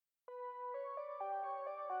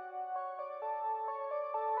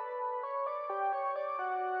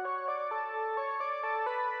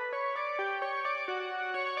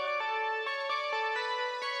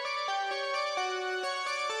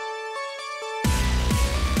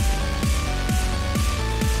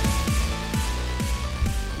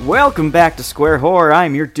Welcome back to Square Horror.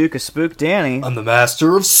 I'm your Duke of Spook, Danny. I'm the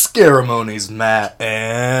master of Scaremoines, Matt,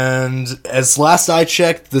 and as last I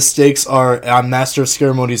checked, the stakes are I'm master of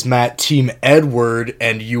Scaremoines, Matt, Team Edward,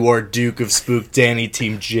 and you are Duke of Spook, Danny,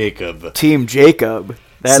 Team Jacob. Team Jacob.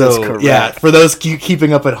 That is correct. Yeah, for those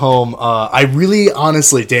keeping up at home, I really,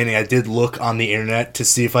 honestly, Danny, I did look on the internet to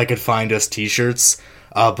see if I could find us t-shirts.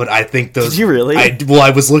 But I think those... Did you really? I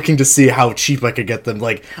was looking to see how cheap I could get them.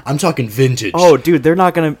 Like, I'm talking vintage. Oh, dude, they're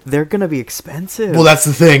gonna be expensive. Well, that's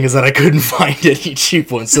the thing, is that I couldn't find any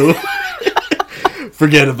cheap ones, so...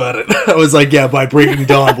 Forget about it. I was like, yeah, by Breaking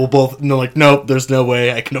Dawn, we'll both... No, like, nope, there's no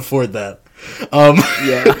way I can afford that.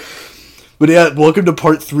 Yeah. But yeah, welcome to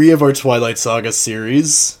part 3 of our Twilight Saga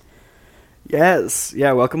series. Yes.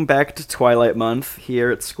 Yeah, welcome back to Twilight Month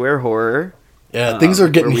here at Square Horror. Yeah, things are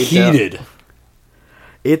getting heated.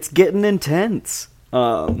 It's getting intense.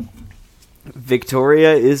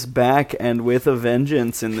 Victoria is back and with a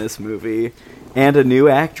vengeance in this movie, and a new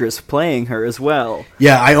actress playing her as well.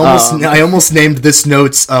 Yeah, I almost named this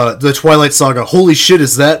notes the Twilight Saga. Holy shit,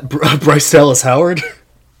 is that Bryce Dallas Howard?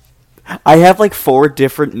 I have like 4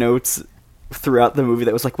 different notes throughout the movie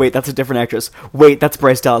that was like, wait, that's a different actress. Wait, that's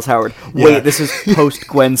Bryce Dallas Howard. Wait, this is post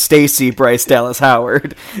Gwen Stacy Bryce Dallas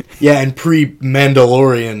Howard. Yeah, and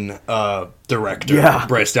pre-Mandalorian director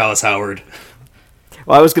Bryce Dallas Howard.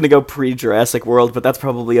 Well, I was going to go pre-Jurassic World, but that's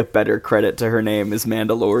probably a better credit to her name is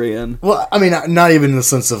Mandalorian. Well, I mean, not even in the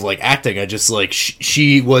sense of, like, acting. I just, like,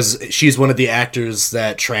 she's one of the actors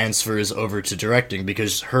that transfers over to directing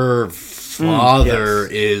because her father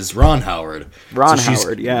is Ron Howard.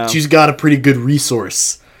 She's got a pretty good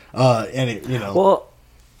resource. Well,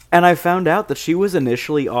 and I found out that she was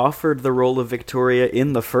initially offered the role of Victoria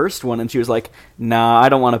in the first one, and she was like, nah, I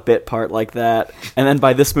don't want a bit part like that. And then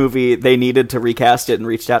by this movie, they needed to recast it and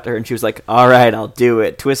reached out to her, and she was like, all right, I'll do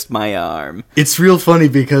it. Twist my arm. It's real funny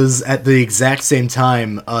because at the exact same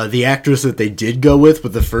time, the actress that they did go with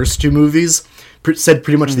the first 2 movies said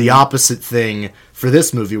pretty much the opposite thing for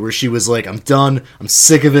this movie, where she was like, I'm done, I'm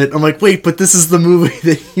sick of it. I'm like, wait, but this is the movie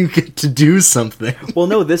that you get to do something. Well,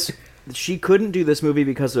 no, she couldn't do this movie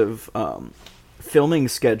because of filming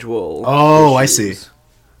schedule issues.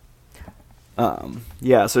 I see.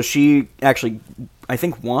 Yeah, so she actually, I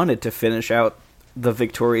think, wanted to finish out the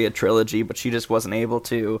Victoria trilogy, but she just wasn't able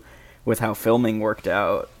to with how filming worked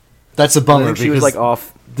out. That's a bummer, because she was, like,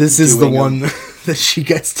 off. This is the one that she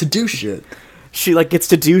gets to do shit. She, like, gets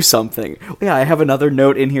to do something. Yeah, I have another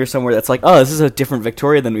note in here somewhere that's like, oh, this is a different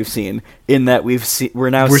Victoria than we've seen, in that we're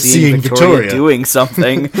now seeing Victoria doing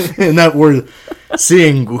something. And that we're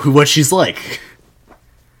seeing what she's like.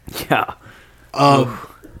 Yeah.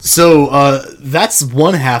 So, that's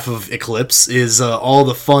one half of Eclipse, is all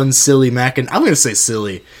the fun, silly I'm going to say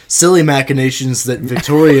silly machinations that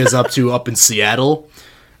Victoria is up in Seattle.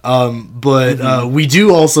 But we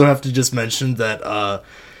do also have to just mention that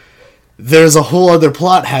there's a whole other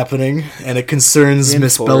plot happening, and it concerns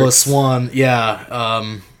Miss Bella Swan.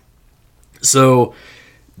 Yeah. So,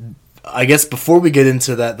 I guess before we get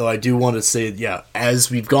into that, though, I do want to say,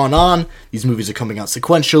 as we've gone on, these movies are coming out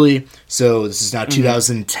sequentially. So, this is now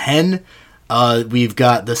 2010. We've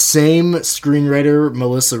got the same screenwriter,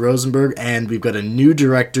 Melissa Rosenberg, and we've got a new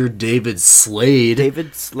director, David Slade.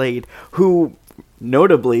 Who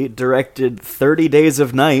notably directed 30 Days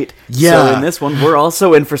of Night. Yeah. So in this one, we're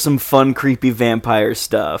also in for some fun, creepy vampire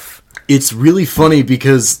stuff. It's really funny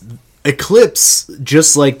because Eclipse,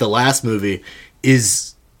 just like the last movie,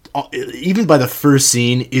 is, even by the first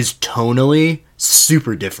scene, is tonally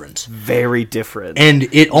super different. Very different. And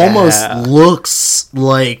it almost looks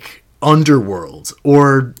like Underworld.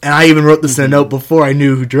 And I even wrote this in a note before I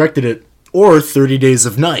knew who directed it, or 30 Days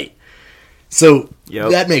of Night. So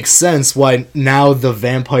that makes sense why now the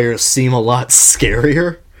vampires seem a lot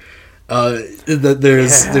scarier.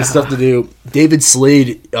 There's stuff to do. David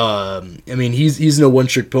Slade, he's no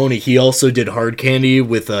one-trick pony. He also did Hard Candy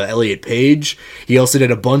with Elliot Page. He also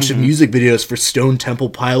did a bunch of music videos for Stone Temple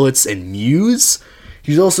Pilots and Muse.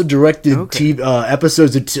 He's also directed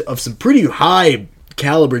episodes of some pretty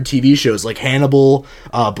high-caliber TV shows like Hannibal,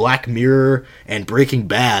 Black Mirror, and Breaking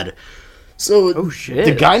Bad. So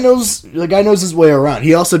the guy knows his way around.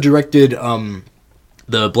 He also directed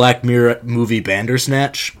the Black Mirror movie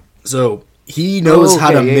Bandersnatch. So he knows how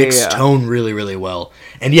to mix tone really, really well.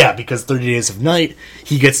 And because 30 Days of Night,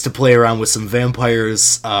 he gets to play around with some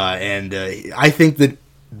vampires. And I think that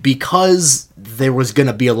because there was going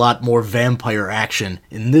to be a lot more vampire action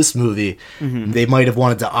in this movie, they might have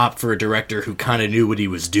wanted to opt for a director who kind of knew what he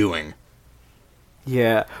was doing.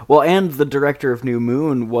 Yeah. Well, and the director of New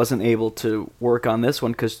Moon wasn't able to work on this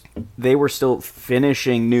one because they were still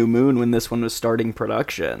finishing New Moon when this one was starting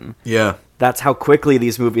production. Yeah. That's how quickly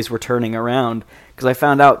these movies were turning around. Because I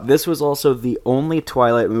found out this was also the only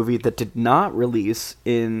Twilight movie that did not release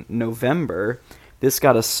in November. This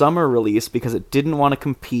got a summer release because it didn't want to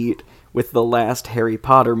compete with the last Harry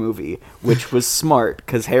Potter movie, which was smart,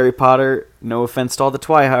 because Harry Potter, no offense to all the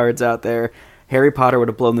Twihards out there, Harry Potter would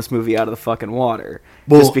have blown this movie out of the fucking water,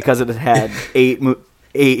 just because it had had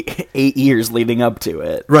 8 years leading up to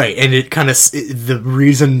it. Right, and it kind of, the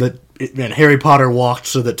reason that Harry Potter walked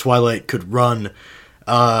so that Twilight could run,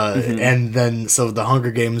 and then so the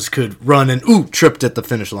Hunger Games could run and, tripped at the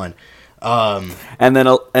finish line.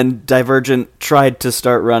 And Divergent tried to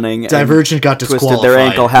start running. Divergent got disqualified. Twisted their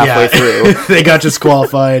ankle halfway through. They got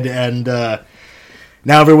disqualified, and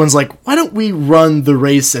now everyone's like, "Why don't we run the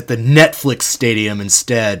race at the Netflix stadium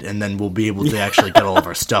instead, and then we'll be able to actually get all of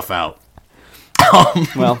our stuff out."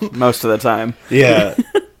 Well, most of the time, yeah.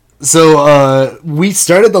 So we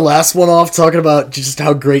started the last one off talking about just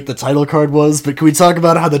how great the title card was, but can we talk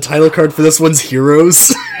about how the title card for this one's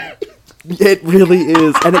heroes? It really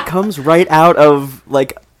is, and it comes right out of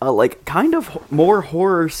kind of more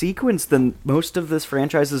horror sequence than most of this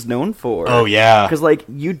franchise is known for. Oh yeah, because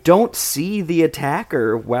you don't see the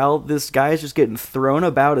attacker while this guy's just getting thrown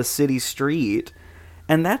about a city street,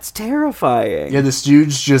 and that's terrifying. Yeah, this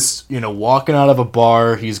dude's just walking out of a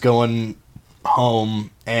bar. He's going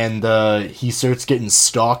home, and he starts getting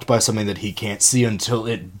stalked by something that he can't see until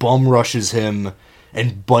it bum rushes him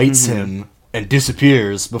and bites him. And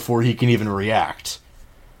disappears before he can even react.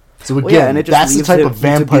 So again, that's the type of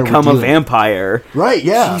vampire to become a vampire. Right,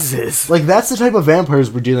 yeah. Jesus. That's the type of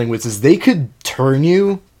vampires we're dealing with, is they could turn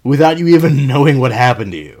you without you even knowing what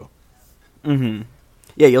happened to you. Mm-hmm.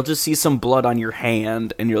 Yeah, you'll just see some blood on your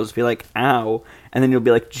hand, and you'll just be like, ow. And then you'll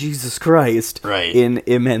be like, Jesus Christ, right. In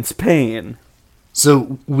immense pain.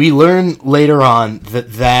 So we learn later on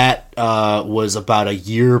that was about a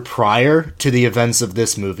year prior to the events of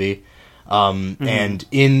this movie. And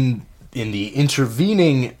in the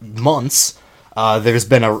intervening months, there's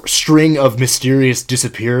been a string of mysterious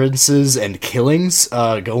disappearances and killings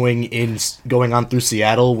going on through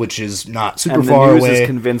Seattle, which is not super far away. And the news is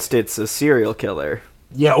convinced it's a serial killer.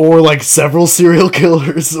 Yeah, or several serial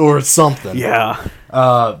killers or something. Yeah.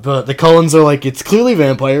 But the Cullens are it's clearly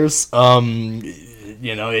vampires.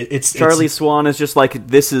 It's Charlie Swan is just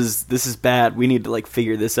this is bad. We need to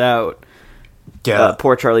figure this out. Yeah.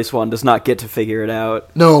 Poor Charlie Swan does not get to figure it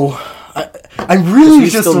out. No, I really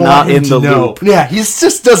just still want not him in to the know. loop. Yeah, he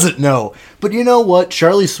just doesn't know. But you know what?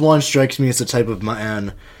 Charlie Swan strikes me as the type of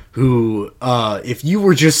man who, if you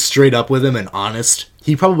were just straight up with him and honest,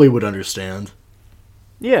 he probably would understand.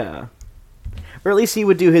 Yeah. Or at least he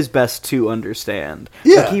would do his best to understand.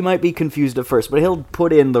 Yeah. He might be confused at first, but he'll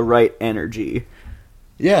put in the right energy.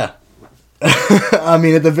 Yeah. I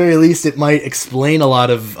mean, at the very least, it might explain a lot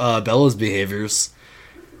of Bella's behaviors.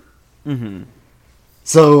 Mm-hmm.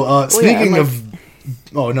 So, speaking of...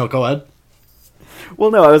 Oh, no, go ahead. Well,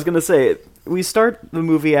 no, I was going to say, we start the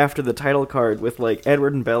movie after the title card with,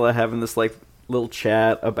 Edward and Bella having this, little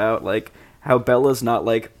chat about, how Bella's not,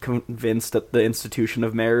 convinced that the institution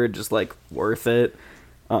of marriage is, worth it.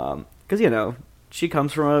 Because, she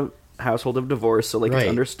comes from a household of divorce, so right. It's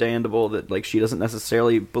understandable that she doesn't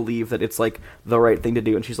necessarily believe that it's the right thing to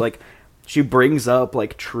do, and she brings up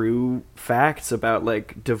true facts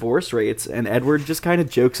about divorce rates, and Edward just kind of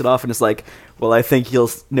jokes it off and is well, I think you'll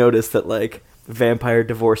notice that vampire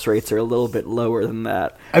divorce rates are a little bit lower than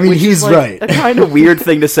that. I mean, he's right. A kind of weird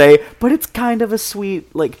thing to say, but it's kind of a sweet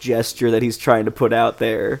gesture that he's trying to put out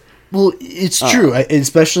there. Well, it's true,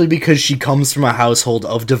 especially because she comes from a household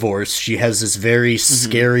of divorce. She has this very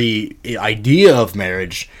scary idea of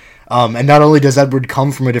marriage. And not only does Edward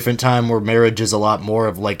come from a different time where marriage is a lot more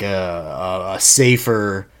of a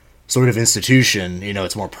safer sort of institution,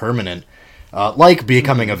 it's more permanent, like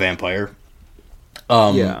becoming a vampire.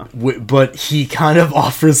 Yeah. But he kind of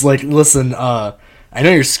offers listen, I know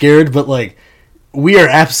you're scared, but we are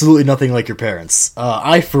absolutely nothing like your parents.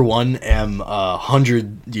 I, for one, am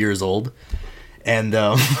 100 years old. And,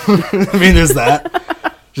 I mean, there's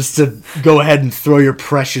that. Just to go ahead and throw your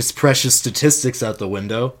precious, precious statistics out the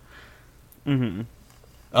window. Mm-hmm.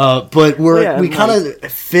 But we kind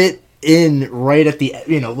of fit in right at the,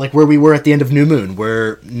 where we were at the end of New Moon,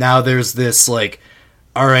 where now there's this, all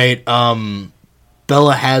right, Bella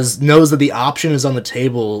knows that the option is on the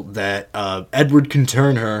table that Edward can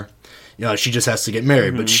turn her. She just has to get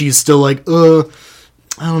married, but she's still I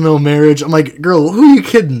don't know, marriage. I'm girl, who are you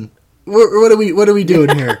kidding? What are we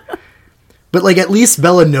doing here? But, like, at least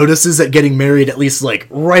Bella notices that getting married, at least, like,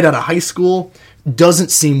 right out of high school,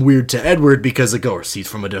 doesn't seem weird to Edward because, like, oh, he's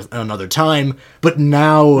from another time. But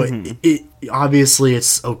now, obviously,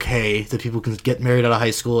 it's okay that people can get married out of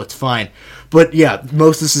high school. It's fine. But, yeah,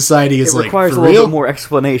 most of society is, like, for real. It requires a little bit more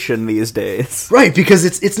explanation these days. Right, because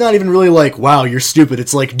it's not even really like, wow, you're stupid.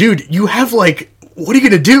 It's like, dude, you have, like, what are you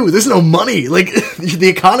going to do? There's no money. Like, the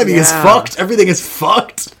economy is fucked. Everything is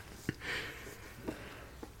fucked.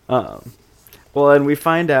 Well, and we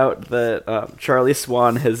find out that Charlie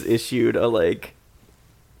Swan has issued a, like,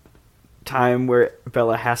 time where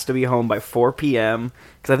Bella has to be home by 4 p.m.,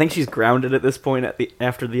 because I think she's grounded at this point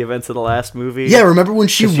after the events of the last movie. Yeah, remember when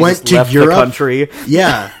she went to left Europe? The country.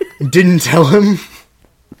 Yeah, didn't tell him.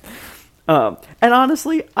 And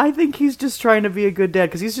honestly, I think he's just trying to be a good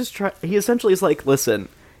dad, because he essentially is like, listen,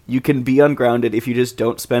 you can be ungrounded if you just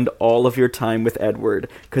don't spend all of your time with Edward,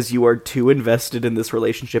 because you are too invested in this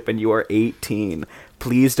relationship and you are 18.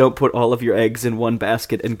 Please don't put all of your eggs in one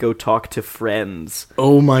basket and go talk to friends.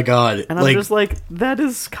 Oh my god. And I'm just like, that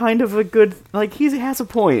is kind of a good, like, he has a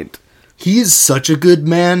point. He is such a good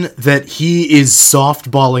man that he is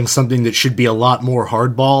softballing something that should be a lot more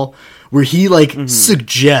hardball, where he, like,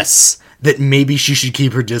 suggests that maybe she should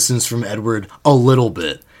keep her distance from Edward a little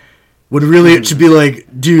bit. When really it should be like,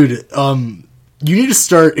 dude, you need to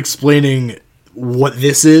start explaining what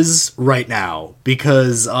this is right now,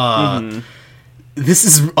 because this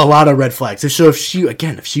is a lot of red flags. So if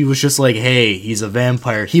she was just like, hey, he's a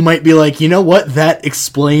vampire, he might be like, you know what, that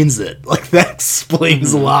explains it. Like, that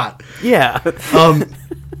explains a lot. Yeah.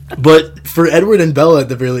 But for Edward and Bella,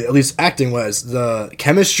 at least acting-wise, the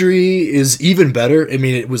chemistry is even better. I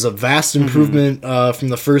mean, it was a vast improvement from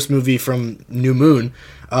the first movie from New Moon,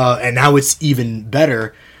 and now it's even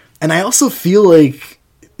better. And I also feel like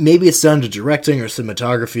maybe it's down to directing or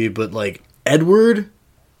cinematography, but, like, Edward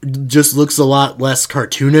just looks a lot less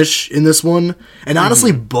cartoonish in this one. And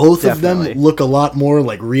honestly, both of them look a lot more,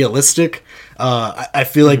 like, realistic. I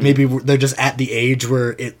feel like maybe they're just at the age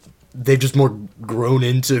where they've just more grown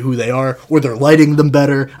into who they are, or they're lighting them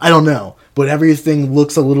better. I don't know. But everything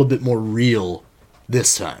looks a little bit more real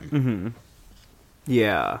this time.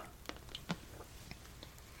 Yeah.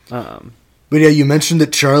 But yeah, you mentioned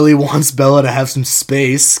that Charlie wants Bella to have some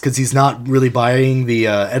space, because he's not really buying the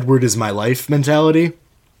Edward is my life mentality.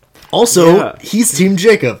 Also, he's Team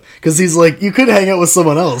Jacob, because he's like, you could hang out with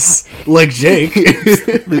someone else, like Jake.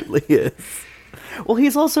 Absolutely is. Well,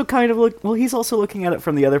 he's also looking at it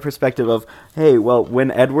from the other perspective of, hey, well,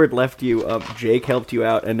 when Edward left you, Jake helped you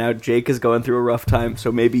out, and now Jake is going through a rough time,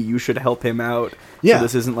 so maybe you should help him out. Yeah. So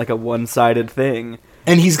this isn't like a one-sided thing.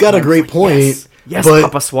 And he's got a great point. Yes,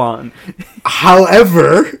 Papa Swan.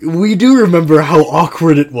 However, we do remember how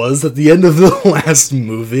awkward it was at the end of the last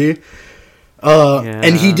movie.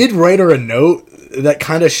 And he did write her a note that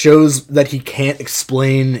kind of shows that he can't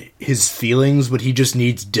explain his feelings, but he just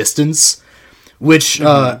needs distance. Which,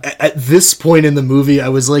 at this point in the movie, I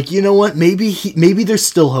was like, you know what? Maybe there's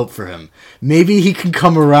still hope for him. Maybe he can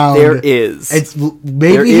come around. There is.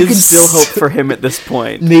 There is still hope for him at this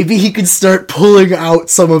point. Maybe he can start pulling out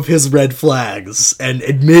some of his red flags and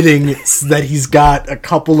admitting that he's got a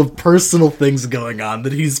couple of personal things going on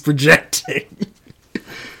that he's projecting.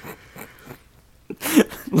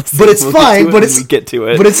 But it's fine, but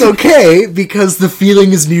it's okay, because the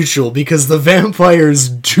feeling is mutual, because the vampires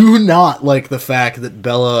do not like the fact that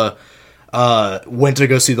Bella went to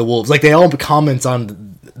go see the wolves. Like, they all comment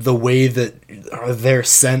on the way that their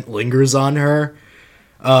scent lingers on her.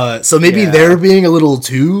 So maybe they're being a little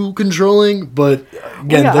too controlling, but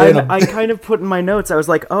again, I kind of put in my notes, I was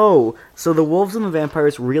like, oh, so the wolves and the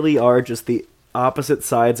vampires really are just the opposite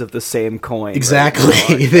sides of the same coin. Exactly.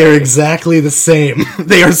 Right? They're exactly the same.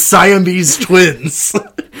 They are Siamese twins.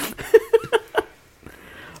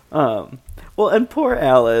 Well, and poor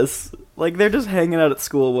Alice, like, they're just hanging out at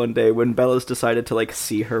school one day when Bella's decided to, like,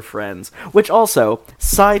 see her friends. Which also,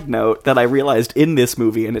 side note that I realized in this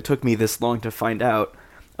movie, and it took me this long to find out,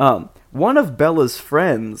 one of Bella's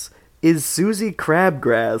friends is Susie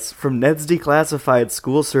Crabgrass from Ned's Declassified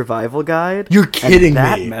School Survival Guide. You're kidding me.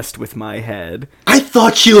 That me. messed with my head. I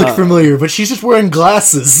thought she looked familiar, but she's just wearing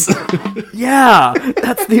glasses. Yeah,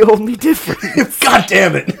 that's the only difference. God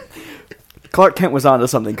damn it. Clark Kent was onto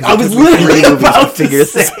something. I was literally about to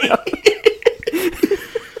say.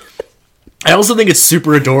 I also think it's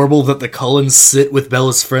super adorable that the Cullens sit with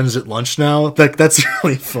Bella's friends at lunch now. That's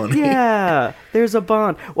really funny. Yeah, there's a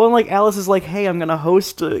bond. Well, like, Alice is like, hey, I'm gonna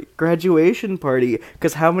host a graduation party,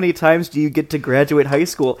 because how many times do you get to graduate high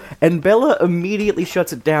school? And Bella immediately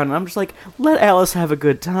shuts it down, and I'm just like, let Alice have a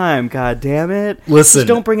good time, god damn it. Listen. Just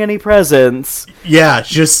don't bring any presents. Yeah,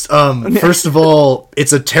 just, first of all,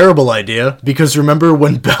 it's a terrible idea, because remember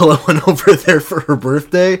when Bella went over there for her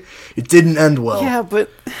birthday? It didn't end well. Yeah,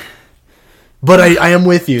 but I am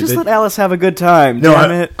with you. Just let Alice have a good time, no,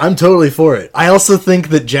 damn it. I'm totally for it. I also think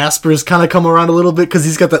that Jasper's kind of come around a little bit because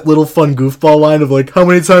he's got that little fun goofball line of like, how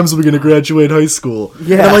many times are we going to graduate high school?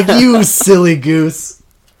 Yeah. And I'm like, you silly goose.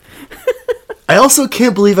 I also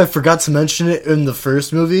can't believe I forgot to mention it in the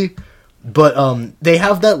first movie, but they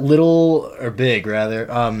have that little, or big rather,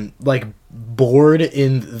 like board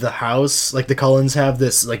in the house. Like the Cullens have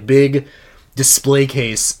this like big display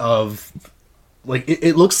case of... like,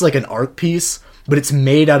 it looks like an art piece, but it's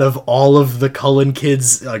made out of all of the Cullen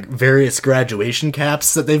kids' like various graduation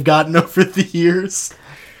caps that they've gotten over the years.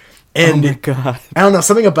 And oh my god. I don't know,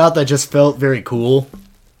 something about that just felt very cool.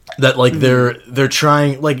 That like they're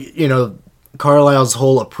trying, like, you know, Carlisle's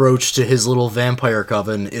whole approach to his little vampire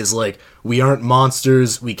coven is like, we aren't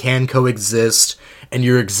monsters, we can coexist, and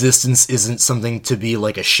your existence isn't something to be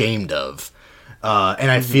like ashamed of. And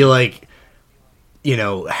I feel like, you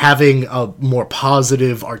know, having a more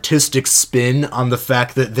positive artistic spin on the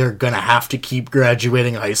fact that they're gonna have to keep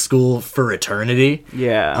graduating high school for eternity.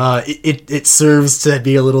 Yeah. It serves to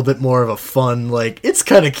be a little bit more of a fun, like, it's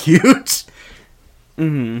kind of cute.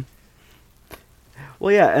 Mm-hmm.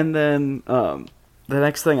 Well, yeah, and then the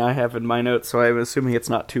next thing I have in my notes, so I'm assuming it's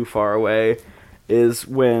not too far away, is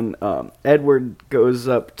when Edward goes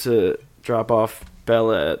up to drop off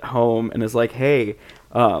Bella at home and is like, hey,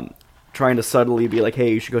 trying to subtly be like,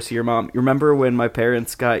 hey, you should go see your mom. You remember when my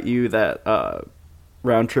parents got you that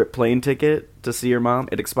round-trip plane ticket to see your mom?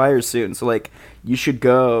 It expires soon, so, like, you should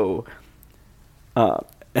go.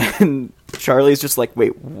 And Charlie's just like,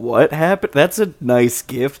 wait, what happened? That's a nice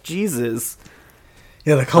gift, Jesus.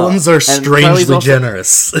 Yeah, the Cullens are strangely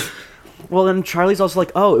generous. Well, and Charlie's also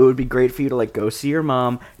like, oh, it would be great for you to, like, go see your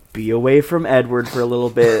mom, be away from Edward for a little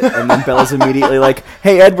bit, and then Bella's immediately like,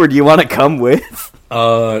 hey, Edward, you want to come with?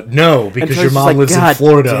 No, because your mom lives in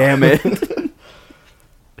Florida. Damn it.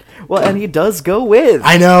 Well, and he does go with.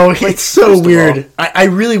 I know, like, it's so weird. I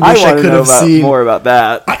really wish I could have seen more about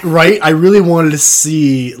that. Right? I really wanted to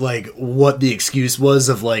see, like, what the excuse was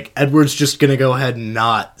of, like, Edward's just gonna go ahead and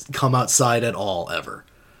not come outside at all, ever.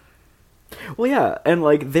 Well, yeah, and,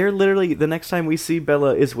 like, they're literally, the next time we see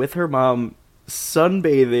Bella is with her mom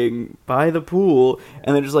sunbathing by the pool,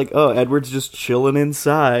 and they're just like, oh, Edward's just chilling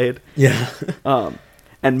inside. Yeah.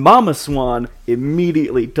 And Mama Swan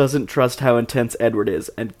immediately doesn't trust how intense Edward is,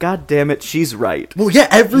 and god damn it, she's right. Well, yeah,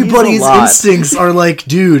 everybody's instincts are like,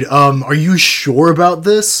 dude, are you sure about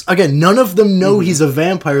this? Again, none of them know he's a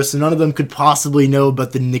vampire, so none of them could possibly know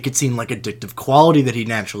about the nicotine-like addictive quality that he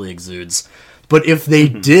naturally exudes. But if they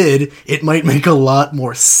did, it might make a lot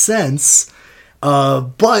more sense.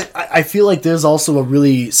 But I feel like there's also a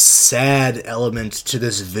really sad element to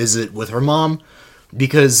this visit with her mom.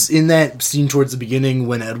 Because in that scene towards the beginning,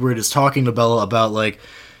 when Edward is talking to Bella about, like,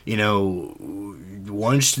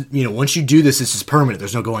 once you do this, this is permanent.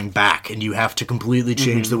 There's no going back, and you have to completely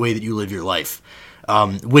change the way that you live your life.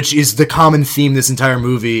 Which is the common theme this entire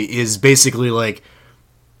movie, is basically, like,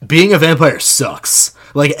 being a vampire sucks.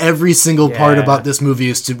 Like, every single part about this movie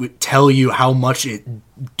is to tell you how much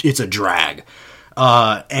it's a drag.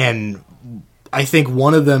 And I think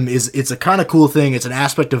one of them is, it's a kind of cool thing, it's an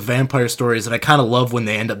aspect of vampire stories that I kind of love when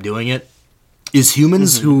they end up doing it, is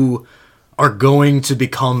humans who are going to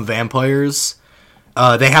become vampires,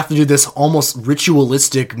 they have to do this almost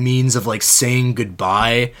ritualistic means of, like, saying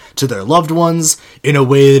goodbye to their loved ones in a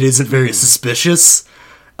way that isn't very suspicious.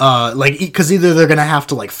 Like, because either they're going to have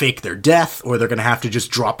to, like, fake their death, or they're going to have to just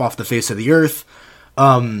drop off the face of the earth.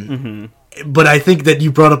 But I think that you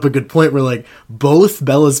brought up a good point where, like, both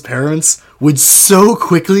Bella's parents would so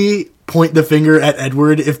quickly point the finger at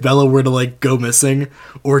Edward if Bella were to, like, go missing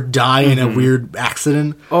or die in a weird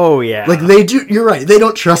accident. Oh, yeah. Like, they do, you're right, they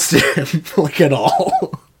don't trust him, like, at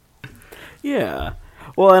all. Yeah.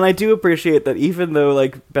 Well, and I do appreciate that even though,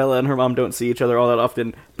 like, Bella and her mom don't see each other all that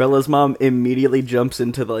often, Bella's mom immediately jumps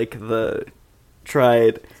into, like, the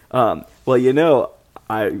tried, well, you know,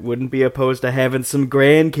 I wouldn't be opposed to having some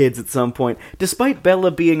grandkids at some point, despite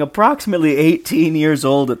Bella being approximately 18 years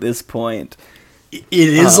old at this point. It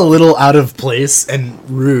is a little out of place and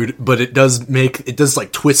rude, but it does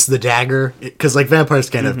like twist the dagger, because, like, vampires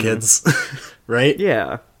can't have kids, right?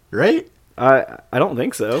 Yeah. Right? I don't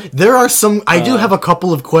think so. There are some... I do have a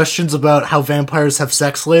couple of questions about how vampires have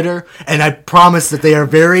sex later, and I promise that they are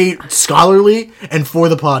very scholarly and for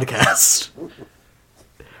the podcast.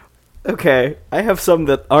 Okay, I have some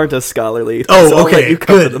that aren't as scholarly. Oh, okay, you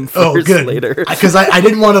cover them first later. Because I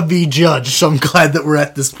didn't want to be judged, so I'm glad that we're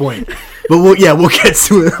at this point. But we'll get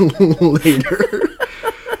to it later.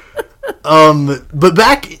 But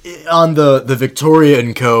back on the Victoria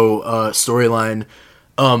and Co. Storyline,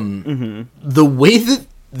 the way that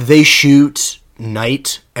they shoot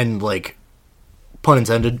night and, like, pun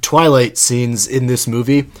intended, Twilight scenes in this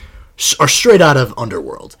movie are straight out of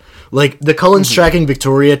Underworld. Like, the Cullens tracking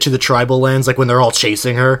Victoria to the tribal lands, like, when they're all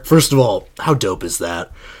chasing her. First of all, how dope is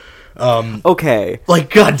that? Okay. Like,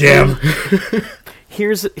 goddamn.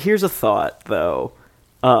 Here's a thought, though.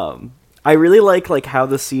 I really like how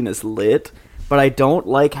the scene is lit, but I don't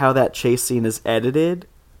like how that chase scene is edited,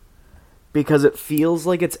 because it feels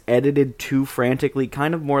like it's edited too frantically,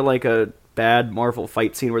 kind of more like a bad Marvel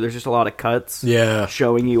fight scene where there's just a lot of cuts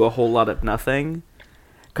showing you a whole lot of nothing.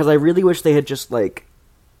 Because I really wish they had just, like,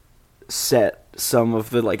 set some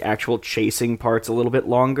of the, like, actual chasing parts a little bit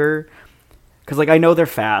longer. Because, like, I know they're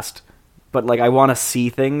fast, but, like, I want to see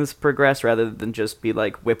things progress rather than just be,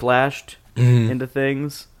 like, whiplashed into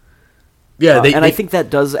things. Yeah, I think that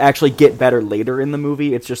does actually get better later in the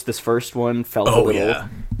movie. It's just this first one felt a little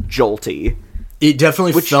jolty. It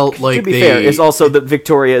definitely felt like, to be fair, is also that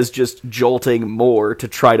Victoria is just jolting more to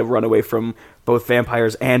try to run away from both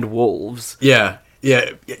vampires and wolves. Yeah.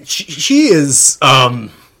 She is,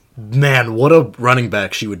 man, what a running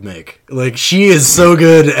back she would make. Like, she is so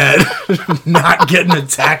good at not getting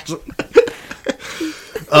attacked.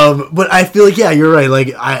 But I feel like, yeah, you're right.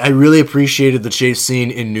 Like, I really appreciated the chase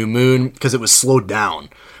scene in New Moon because it was slowed down.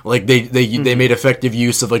 Like, they made effective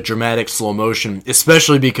use of, like, dramatic slow motion,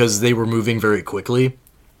 especially because they were moving very quickly.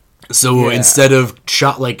 So instead of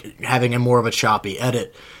having a more of a choppy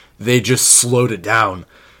edit, they just slowed it down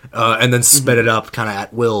and then sped it up kind of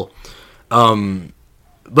at will. But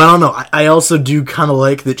I don't know. I also do kind of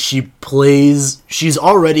like that she's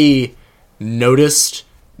already noticed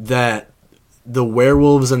that the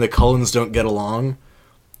werewolves and the Cullens don't get along.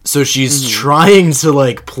 So she's trying to,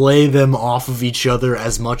 like, play them off of each other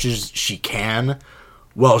as much as she can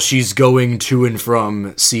while she's going to and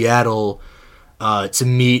from Seattle to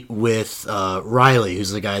meet with Riley,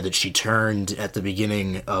 who's the guy that she turned at the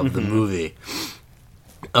beginning of the movie.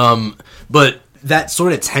 But that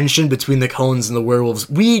sort of tension between the Cullens and the werewolves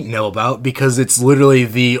we know about because it's literally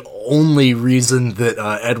the only reason that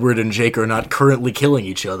Edward and Jake are not currently killing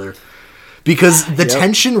each other. Because the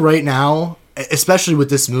tension right now, especially with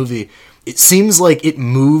this movie, it seems like it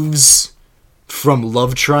moves from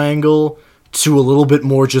love triangle to a little bit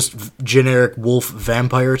more just generic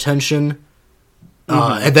wolf-vampire tension.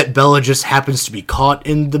 And that Bella just happens to be caught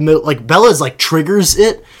in the middle. Like, Bella's, like, triggers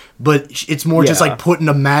it, but it's more just, like, putting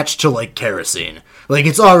a match to, like, kerosene. Like,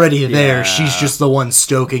 it's already there. Yeah. She's just the one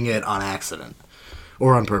stoking it on accident.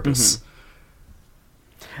 Or on purpose.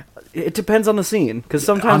 It depends on the scene, because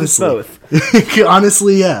sometimes it's both.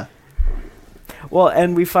 Honestly, yeah. Well,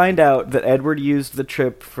 and we find out that Edward used the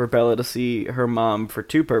trip for Bella to see her mom for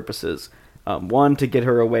two purposes. One, to get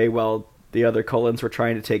her away while the other Cullens were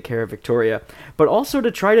trying to take care of Victoria, but also to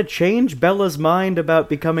try to change Bella's mind about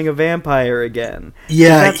becoming a vampire again.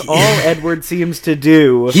 Yeah. That's all Edward seems to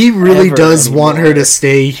do. He really does want her to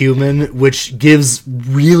stay human, which gives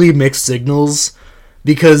really mixed signals.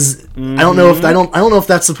 Because I don't know if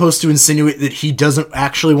that's supposed to insinuate that he doesn't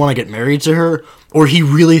actually want to get married to her, or he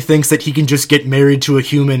really thinks that he can just get married to a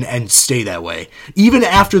human and stay that way. Even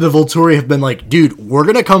after the Volturi have been like, dude, we're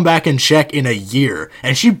gonna come back and check in a year,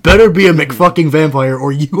 and she better be a McFucking vampire,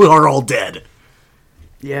 or you are all dead.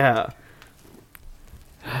 Yeah.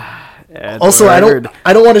 Also, I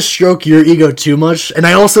don't want to stroke your ego too much, and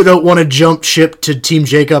I also don't want to jump ship to Team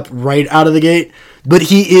Jacob right out of the gate. But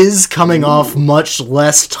he is coming off much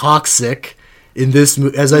less toxic in this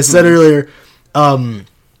movie, as I said earlier,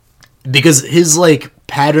 because his, like,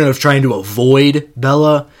 pattern of trying to avoid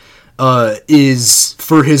Bella is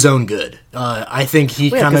for his own good. I think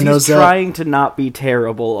he kind of knows that. He's trying to not be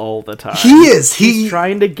terrible all the time. He is. He's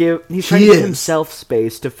trying to give himself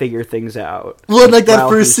space to figure things out. Well, like that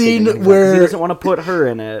first scene where he doesn't want to put her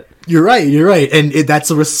in it. You're right, and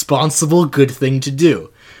that's a responsible, good thing to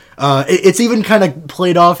do. It's even kind of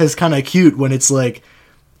played off as kind of cute when it's like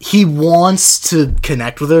he wants to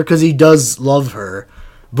connect with her because he does love her,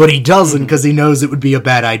 but he doesn't because he knows it would be a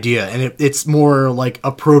bad idea, and it's more like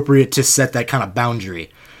appropriate to set that kind of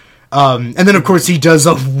boundary. And then, of course, he does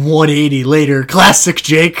a 180 later. Classic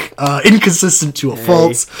Jake. Inconsistent to a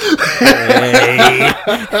fault. Hey.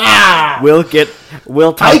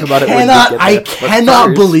 We'll talk about it when we get there. I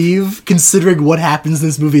cannot believe, considering what happens in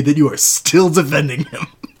this movie, that you are still defending him.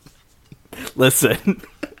 Listen,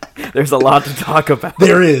 there's a lot to talk about.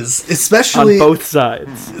 There is. Especially... on both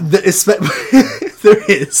sides. There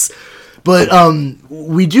is. But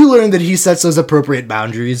we do learn that he sets those appropriate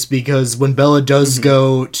boundaries, because when Bella does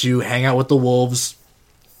go to hang out with the wolves,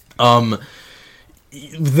 the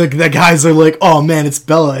guys are like, oh man, it's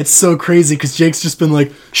Bella. It's so crazy, because Jake's just been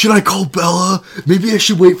like, should I call Bella? Maybe I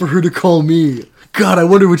should wait for her to call me. God, I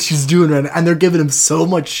wonder what she's doing right now. And they're giving him so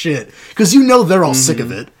much shit, because you know they're all sick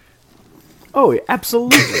of it. Oh,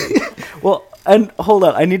 absolutely. Well, and hold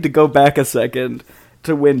on, I need to go back a second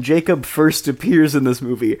to when Jacob first appears in this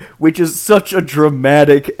movie, which is such a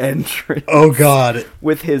dramatic entrance. Oh, God.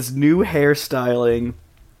 With his new hairstyling,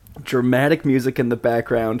 dramatic music in the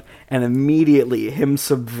background, and immediately him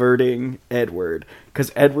subverting Edward.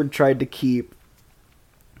 Because Edward tried to keep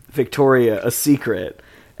Victoria a secret.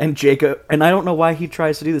 And Jacob, and I don't know why he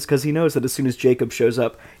tries to do this, because he knows that as soon as Jacob shows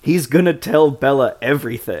up, he's going to tell Bella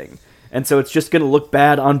everything. And so it's just going to look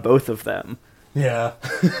bad on both of them. Yeah.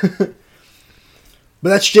 But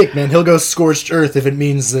that's Jake, man. He'll go scorched earth if it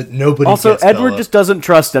means that nobody also, gets Edward Bella. just doesn't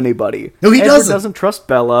trust anybody. No, he Edward doesn't. Doesn't trust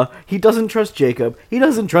Bella. He doesn't trust Jacob. He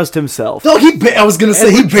doesn't trust himself. No, I was going to say,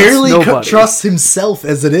 Edward he barely trusts trusts himself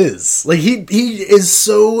as it is. Like, he is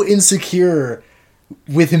so insecure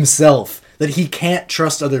with himself that he can't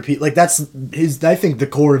trust other people. Like, that's I think the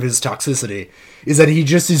core of his toxicity, is that he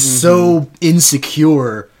just is so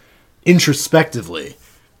insecure introspectively.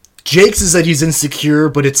 Jake's is that he's insecure,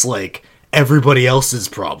 but it's like everybody else's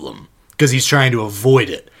problem, because he's trying to avoid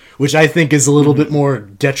it, which I think is a little bit more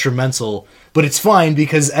detrimental, but it's fine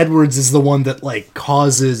because Edwards is the one that like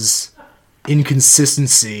causes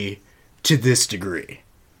inconsistency to this degree.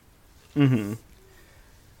 Yeah.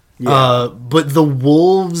 But the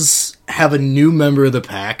wolves have a new member of the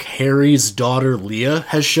pack. Harry's daughter Leah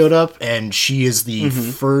has showed up, and she is the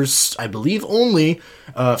first, I believe only,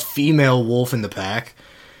 female wolf in the pack.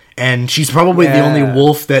 And she's probably the only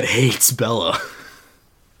wolf that hates Bella.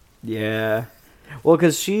 Yeah. Well,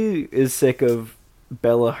 because she is sick of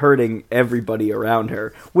Bella hurting everybody around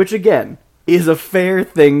her, which, again, is a fair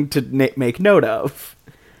thing to make note of.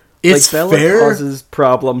 It's like, Bella fair. causes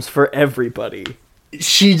problems for everybody.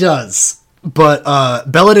 She does. But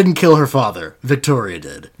Bella didn't kill her father. Victoria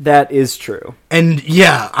did. That is true. And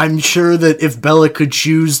yeah, I'm sure that if Bella could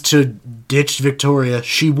choose to ditch Victoria,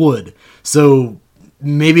 she would. So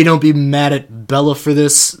maybe don't be mad at Bella for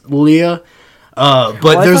this, Leah. But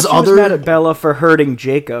there's she was mad at Bella for hurting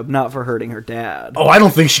Jacob, not for hurting her dad. Oh, I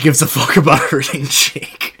don't think she gives a fuck about hurting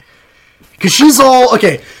Jake. Because she's all...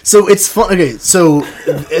 Okay, so it's fun... Okay, so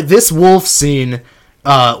this wolf scene,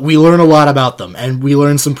 we learn a lot about them. And we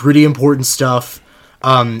learn some pretty important stuff.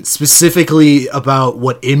 Specifically about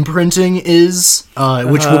what imprinting is,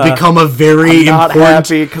 which will become a very important... I'm not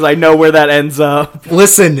happy, because I know where that ends up.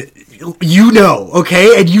 Listen, you know,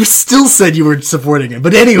 okay? And you still said you were supporting it.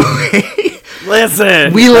 But anyway...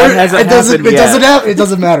 Listen, we learned it doesn't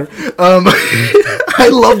matter. I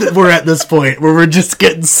love that we're at this point where we're just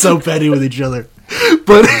getting so petty with each other.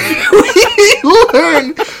 But we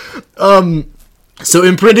learn. So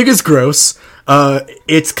imprinting is gross.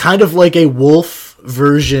 It's kind of like a wolf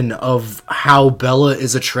version of how Bella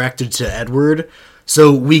is attracted to Edward.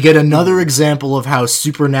 So we get another example of how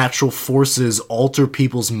supernatural forces alter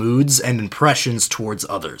people's moods and impressions towards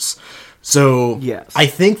others. So, yes. I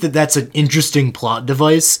think that that's an interesting plot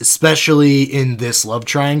device, especially in this love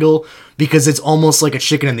triangle, because it's almost like a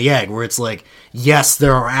chicken and the egg, where it's like, yes,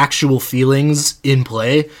 there are actual feelings in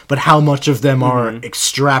play, but how much of them are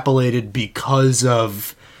extrapolated because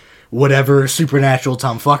of whatever supernatural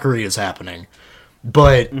tomfuckery is happening.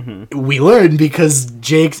 But we learn because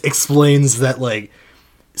Jake explains that, like,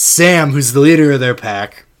 Sam, who's the leader of their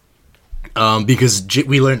pack... because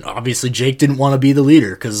we learned, obviously, Jake didn't want to be the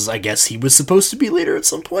leader, because I guess he was supposed to be leader at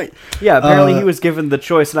some point. Yeah, apparently he was given the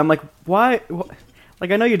choice, and I'm like, why?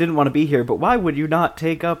 Like, I know you didn't want to be here, but why would you not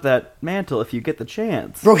take up that mantle if you get the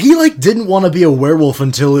chance? Bro, he, like, didn't want to be a werewolf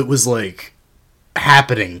until it was, like,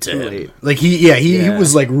 happening to him. Like, he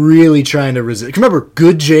was, like, really trying to resist. Remember,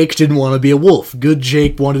 good Jake didn't want to be a wolf. Good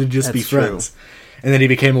Jake wanted to just be friends. And then he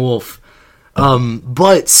became a wolf.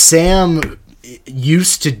 But Sam...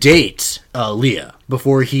 used to date Leah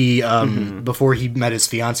before he met his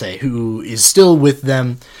fiance, who is still with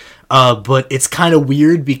them. But it's kind of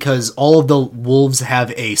weird because all of the wolves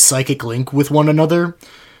have a psychic link with one another.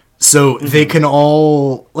 So they can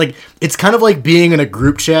all, like, it's kind of like being in a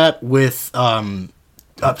group chat with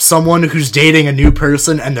someone who's dating a new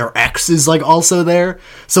person and their ex is, like, also there.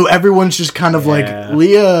 So everyone's just kind of like,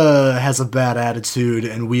 Leah has a bad attitude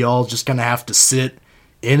and we all just kind of have to sit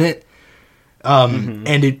in it.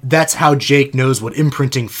 And that's how Jake knows what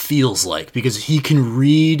imprinting feels like, because he can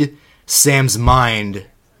read Sam's mind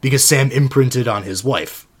because Sam imprinted on his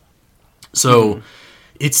wife. So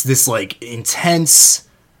it's this, like, intense,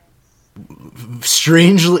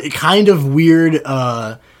 strangely kind of weird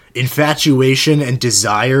infatuation and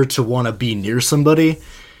desire to want to be near somebody.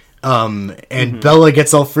 And Bella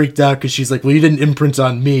gets all freaked out because she's like, well, you didn't imprint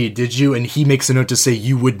on me, did you? And he makes a note to say,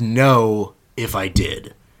 you would know if I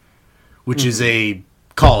did, which is a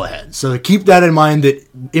call ahead. So keep that in mind, that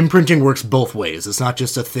imprinting works both ways. It's not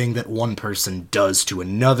just a thing that one person does to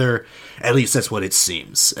another. At least that's what it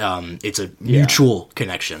seems. It's a mutual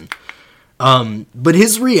connection. But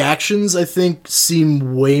his reactions, I think,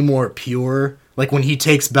 seem way more pure. Like when he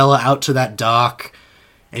takes Bella out to that dock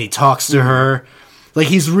and he talks to her. Like,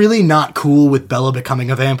 he's really not cool with Bella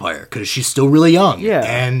becoming a vampire because she's still really young. Yeah.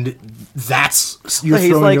 And that's, you're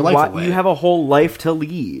throwing your life away. You have a whole life to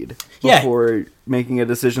lead before making a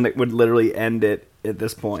decision that would literally end it at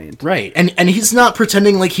this point. Right. And he's not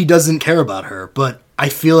pretending like he doesn't care about her, but I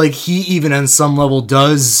feel like he even on some level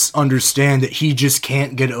does understand that he just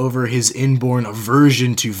can't get over his inborn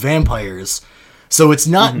aversion to vampires. So it's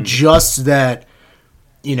not just that,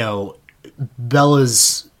 you know,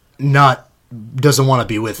 Bella's doesn't want to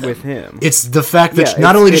be with him. It's the fact that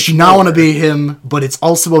not only does she not want to be him, but it's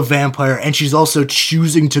also a vampire, and she's also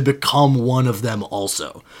choosing to become one of them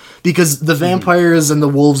also. Because the vampires and the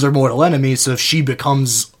wolves are mortal enemies, so if she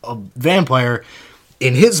becomes a vampire,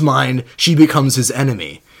 in his mind, she becomes his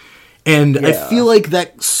enemy. And I feel like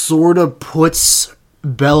that sort of puts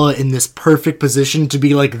Bella in this perfect position to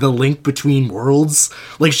be like the link between worlds.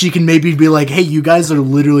 Like, she can maybe be like, hey, you guys are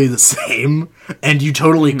literally the same, and you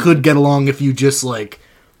totally could get along if you just, like,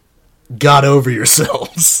 got over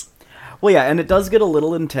yourselves. Well, yeah, and it does get a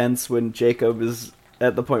little intense when Jacob is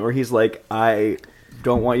at the point where he's like, I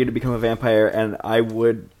don't want you to become a vampire, and I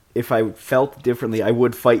would, if I felt differently, I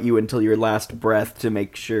would fight you until your last breath to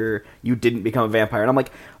make sure you didn't become a vampire. And I'm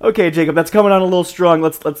like, okay, Jacob, that's coming on a little strong.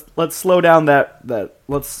 Let's slow down that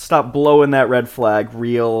let's stop blowing that red flag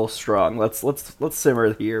real strong. Let's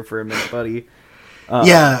simmer here for a minute, buddy.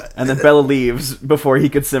 And then Bella leaves before he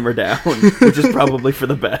could simmer down, which is probably for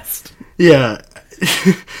the best. Yeah.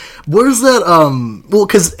 Where's that, well,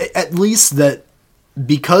 because at least that,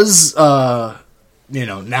 because, you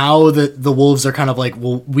know, now that the wolves are kind of like,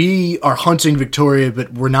 well, we are hunting Victoria,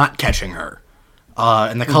 but we're not catching her.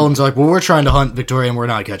 And the Cullens are like, well, we're trying to hunt Victoria and we're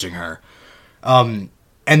not catching her. And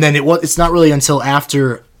then it's not really until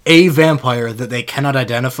after a vampire that they cannot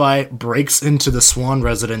identify breaks into the Swan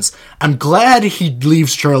residence. I'm glad he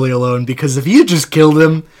leaves Charlie alone, because if you just killed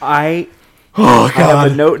him... I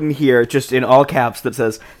have a note in here, just in all caps, that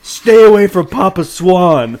says, stay away from Papa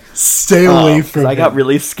Swan. Stay away from him. I got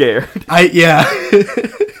really scared. Because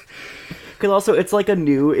also, it's like a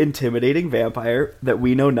new, intimidating vampire that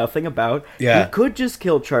we know nothing about. Yeah. He could just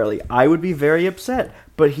kill Charlie. I would be very upset,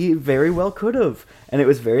 but he very well could have. And it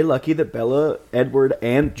was very lucky that Bella, Edward,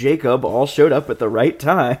 and Jacob all showed up at the right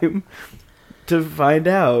time to find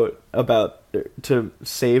out to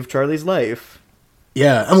save Charlie's life.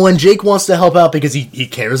 Yeah, and when Jake wants to help out because he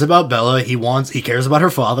cares about Bella, he cares about her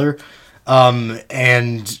father,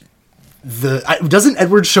 and doesn't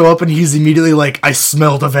Edward show up and he's immediately like, I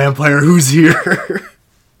smelled a vampire, who's here?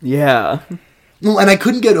 Yeah. Well, and I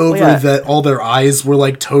couldn't get over that all their eyes were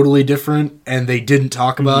like totally different and they didn't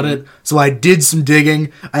talk about it, so I did some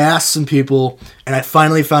digging, I asked some people, and I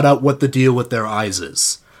finally found out what the deal with their eyes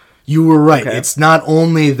is. You were right, It's not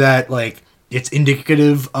only that, like, it's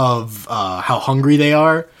indicative of how hungry they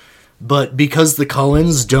are, but because the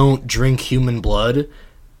Cullens don't drink human blood,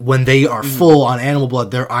 when they are full on animal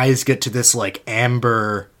blood, their eyes get to this, like,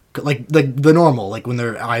 amber, like the normal, like when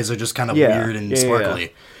their eyes are just kind of weird and sparkly. Yeah.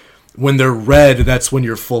 When they're red, that's when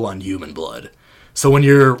you're full on human blood. So when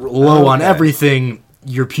you're low on everything,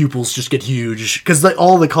 your pupils just get huge. Because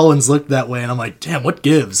all the Cullens looked that way, and I'm like, damn, what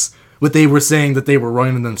gives? What they were saying, that they were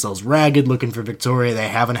running themselves ragged, looking for Victoria. They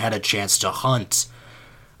haven't had a chance to hunt.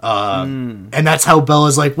 And that's how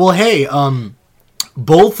Bella's like, well, hey,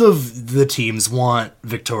 both of the teams want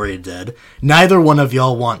Victoria dead. Neither one of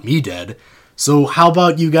y'all want me dead. So how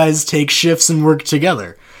about you guys take shifts and work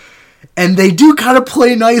together? And they do kind of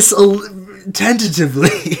play nice tentatively.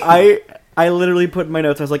 I I literally put in my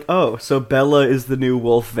notes, I was like, oh, so Bella is the new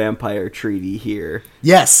wolf-vampire treaty here.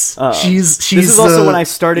 Yes. She's this is also when I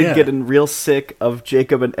started getting real sick of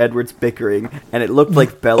Jacob and Edward's bickering, and it looked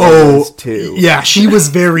like Bella was too. Yeah, she was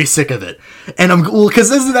very sick of it. And because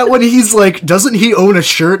isn't that when he's like, doesn't he own a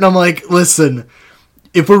shirt? And I'm like, listen,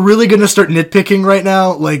 if we're really going to start nitpicking right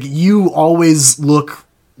now, like, you always look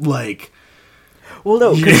like... Well,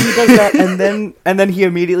 no, because he does that, and then he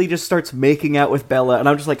immediately just starts making out with Bella, and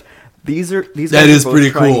I'm just like, these guys are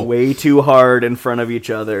both trying way too hard in front of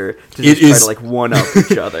each other to just try to, like, one-up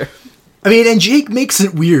each other. I mean, and Jake makes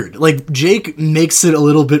it weird. Like, Jake makes it a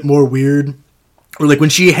little bit more weird. Or, like, when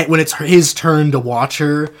it's his turn to watch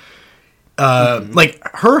her, like,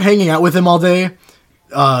 her hanging out with him all day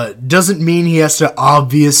doesn't mean he has to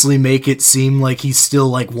obviously make it seem like he still,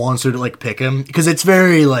 like, wants her to, like, pick him. Because it's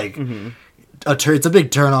very, like... it's a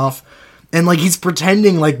big turnoff, and like he's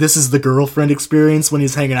pretending like this is the girlfriend experience when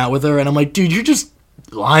he's hanging out with her, and I'm like, dude, you're just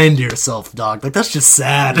lying to yourself, dog. Like, that's just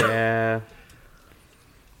sad. Yeah.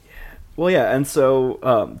 Well, yeah, and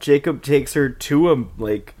so Jacob takes her to a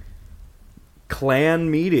like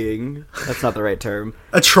clan meeting. That's not the right term.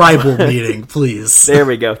 A tribal meeting, please. There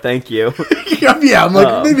we go. Thank you. Yeah, I'm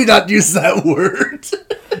like, maybe not use that word.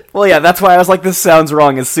 Well, yeah, that's why I was like, this sounds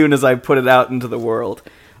wrong as soon as I put it out into the world.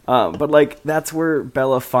 But, like, that's where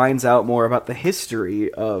Bella finds out more about the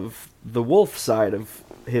history of the wolf side of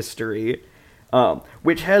history,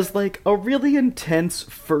 which has, like, a really intense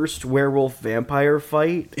first werewolf-vampire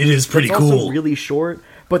fight. It is pretty cool. It's also really short,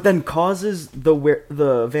 but then causes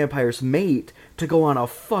the vampire's mate to go on a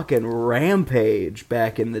fucking rampage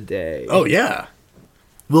back in the day. Oh, yeah.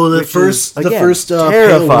 Well, the first terrifying.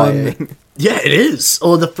 Pale one, yeah, it is.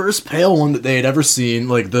 Oh, the first pale one that they had ever seen,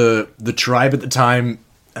 like, the tribe at the time...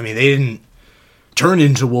 I mean, they didn't turn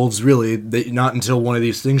into wolves, really, not until one of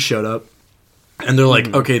these things showed up. And they're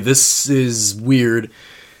like, okay, this is weird.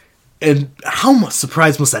 And how much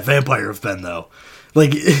surprised must that vampire have been, though?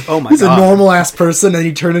 Like, oh my he's God. A normal-ass person, and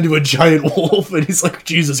he turned into a giant wolf, and he's like,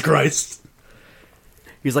 Jesus Christ.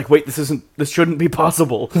 He's like, wait, this shouldn't be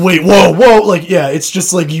possible. Wait, whoa. Like, yeah, it's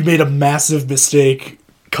just like you made a massive mistake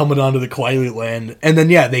coming onto the Twilight Land. And then,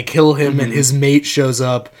 yeah, they kill him, and his mate shows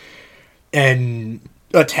up and...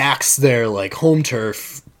 attacks their, like, home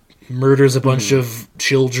turf, murders a bunch of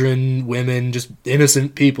children, women, just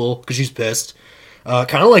innocent people, because she's pissed.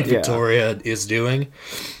 Kind of like Victoria is doing.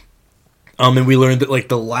 And we learned that, like,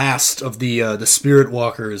 the last of the spirit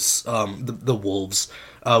walkers, the wolves,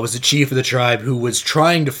 was the chief of the tribe who was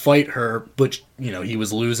trying to fight her, but, you know, he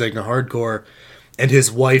was losing hardcore, and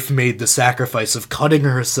his wife made the sacrifice of cutting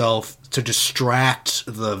herself to distract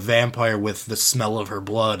the vampire with the smell of her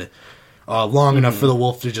blood. Long enough for the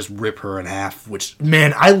wolf to just rip her in half, which,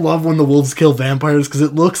 man, I love when the wolves kill vampires, because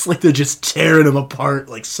it looks like they're just tearing them apart,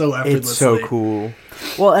 like, so effortlessly. It's so cool.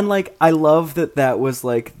 Well, and, like, I love that was,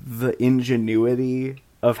 like, the ingenuity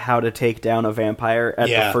of how to take down a vampire at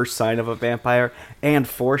the first sign of a vampire, and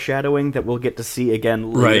foreshadowing that we'll get to see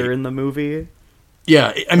again later in the movie.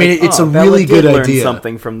 Yeah, I mean, like, it's a Bella really good learn idea.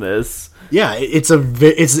 Something from this. Yeah, it's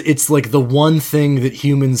like the one thing that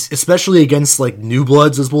humans, especially against, like, new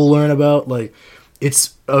bloods, as we'll learn about, like,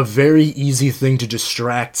 it's a very easy thing to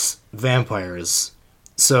distract vampires.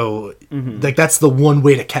 So, like, that's the one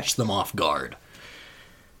way to catch them off guard.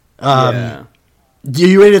 Are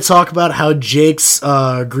you ready to talk about how Jake's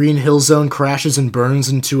Green Hill Zone crashes and burns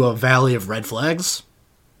into a valley of red flags?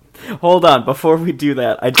 Hold on, before we do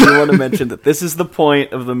that, I do want to mention that this is the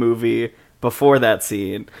point of the movie... before that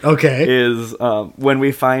scene, is when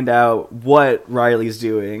we find out what Riley's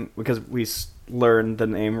doing, because we learned the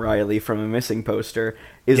name Riley from a missing poster,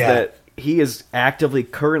 is that he is actively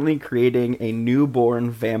currently creating a newborn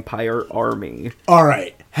vampire army. All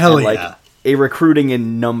right, hell and, yeah. Like, a recruiting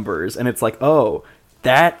in numbers, and it's like, oh,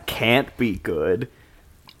 that can't be good.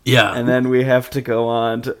 Yeah. And then we have to go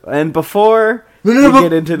on to... And before...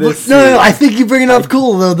 get into this. No, I think you bring it up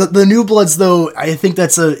cool though. The New Bloods, though, I think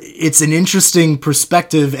it's an interesting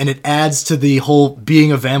perspective, and it adds to the whole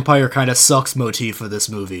being a vampire kind of sucks motif of this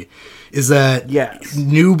movie. Is that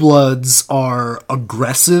New Bloods are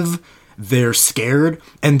aggressive, they're scared,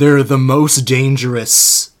 and they're the most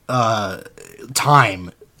dangerous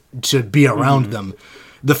time to be around them.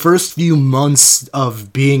 The first few months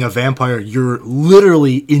of being a vampire, you're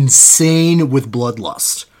literally insane with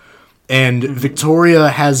bloodlust. And Victoria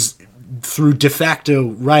has, through de facto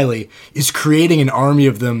Riley, is creating an army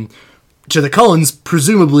of them to the Cullens,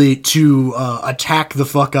 presumably to attack the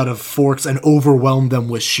fuck out of Forks and overwhelm them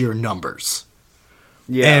with sheer numbers.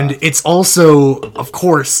 Yeah. And it's also, of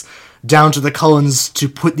course, down to the Cullens to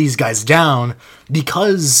put these guys down,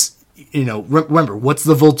 because remember, what's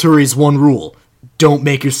the Volturi's one rule? Don't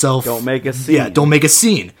make a scene. Yeah, don't make a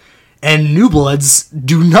scene. And New Bloods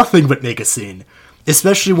do nothing but make a scene.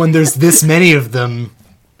 Especially when there's this many of them.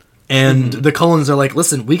 And the Cullens are like,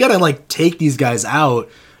 listen, we gotta, take these guys out.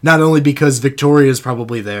 Not only because Victoria's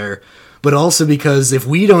probably there, but also because if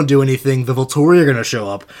we don't do anything, the Volturi are gonna show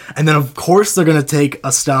up. And then, of course, they're gonna take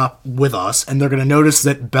a stop with us. And they're gonna notice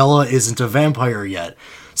that Bella isn't a vampire yet.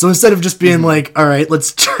 So instead of just being like, all right,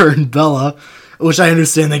 let's turn Bella, which I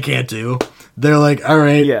understand they can't do, they're like, all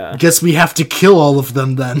right, guess we have to kill all of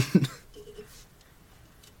them then.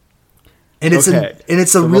 And it's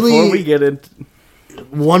so really. Before we get into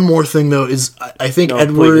one more thing though is I think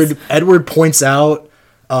Edward points out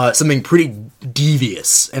something pretty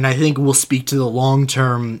devious, and I think we'll speak to the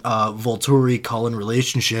long-term Volturi-Cullen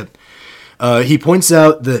relationship. He points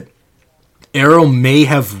out that Arrow may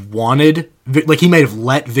have wanted, he might have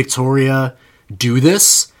let Victoria do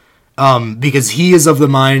this, because he is of the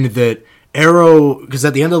mind that Arrow, because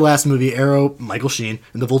at the end of the last movie, Arrow, Michael Sheen,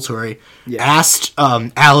 and the Volturi asked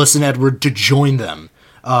Alice and Edward to join them,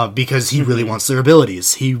 because he really wants their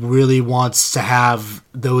abilities. He really wants to have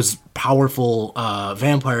those powerful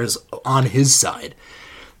vampires on his side.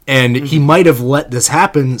 And he might have let this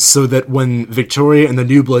happen so that when Victoria and the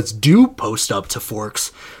New Bloods do post up to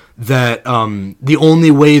Forks, that the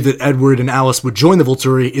only way that Edward and Alice would join the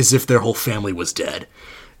Volturi is if their whole family was dead.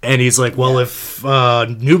 And he's like, well, if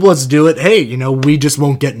New Bloods do it, hey, we just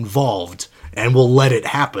won't get involved, and we'll let it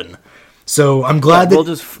happen. So I'm glad that... We'll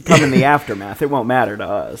just come in the aftermath. It won't matter to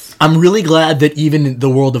us. I'm really glad that even the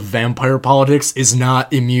world of vampire politics is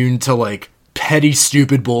not immune to, petty,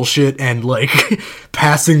 stupid bullshit and,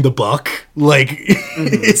 passing the buck.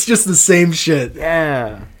 It's just the same shit.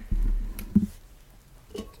 Yeah.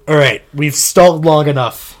 Alright, we've stalled long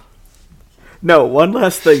enough. No, one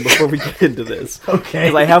last thing before we get into this. Okay.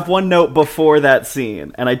 Because I have one note before that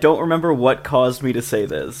scene, and I don't remember what caused me to say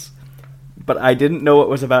this. But I didn't know what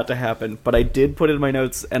was about to happen. But I did put it in my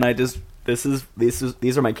notes, and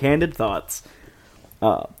these are my candid thoughts.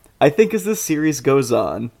 I think as this series goes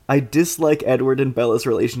on, I dislike Edward and Bella's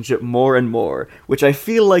relationship more and more, which I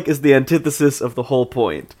feel like is the antithesis of the whole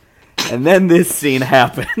point. And then this scene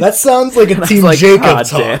happened. That sounds like a Team Jacob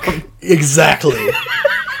talk. Damn. Exactly.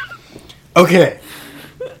 Okay.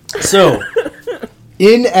 So,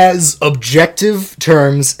 in as objective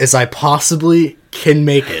terms as I possibly can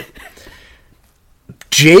make it,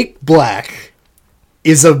 Jake Black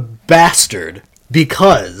is a bastard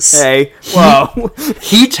because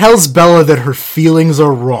he tells Bella that her feelings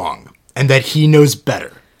are wrong and that he knows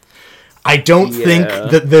better. I don't think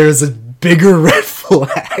that there's a bigger red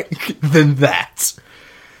flag than that.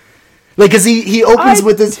 Because he opens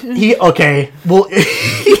with this... He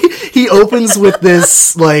opens with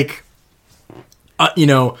this,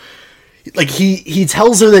 he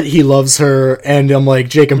tells her that he loves her, and I'm like,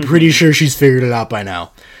 Jake, I'm pretty sure she's figured it out by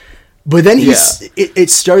now. But then it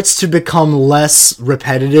starts to become less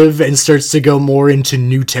repetitive and starts to go more into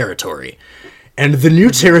new territory. And the new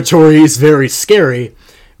territory is very scary,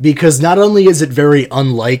 because not only is it very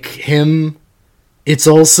unlike him, it's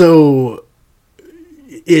also...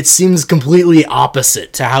 It seems completely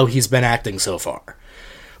opposite to how he's been acting so far.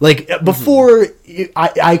 Before,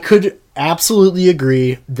 I could absolutely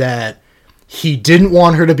agree that he didn't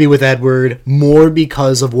want her to be with Edward more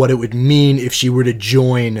because of what it would mean if she were to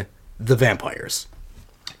join the vampires.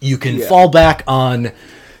 You can fall back on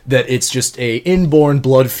that it's just a inborn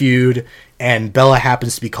blood feud, and Bella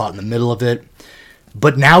happens to be caught in the middle of it.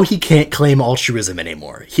 But now he can't claim altruism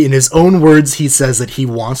anymore. In his own words, he says that he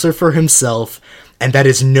wants her for himself, and that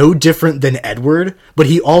is no different than Edward, but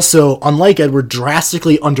he also, unlike Edward,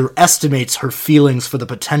 drastically underestimates her feelings for the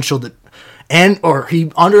potential that... Or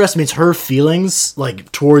he underestimates her feelings,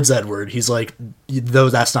 towards Edward. He's like, though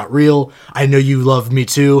that's not real, I know you love me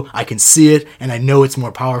too, I can see it, and I know it's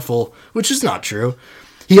more powerful, which is not true.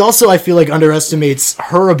 He also, I feel like, underestimates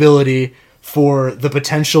her ability for the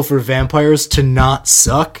potential for vampires to not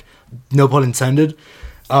suck, no pun intended,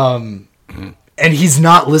 and he's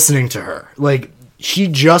not listening to her. She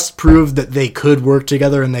just proved that they could work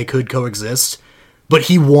together and they could coexist, but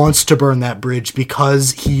he wants to burn that bridge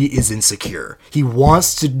because he is insecure. He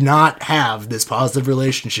wants to not have this positive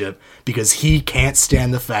relationship because he can't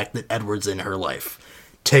stand the fact that Edward's in her life.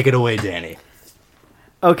 Take it away, Danny.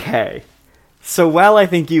 Okay. So while I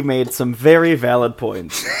think you made some very valid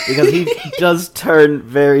points, because he does turn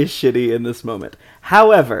very shitty in this moment.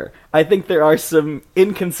 However, I think there are some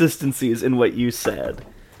inconsistencies in what you said.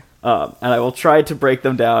 And I will try to break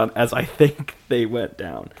them down as I think they went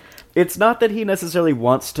down. it's not that he necessarily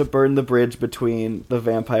wants to burn the bridge between the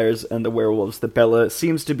vampires and the werewolves that Bella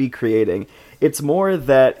seems to be creating. It's more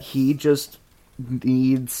that he just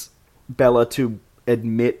needs Bella to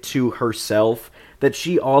admit to herself that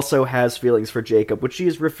she also has feelings for Jacob, which she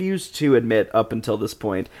has refused to admit up until this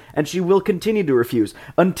point, and she will continue to refuse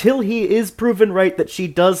until he is proven right that she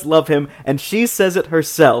does love him, and she says it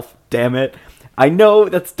herself. Damn it. I know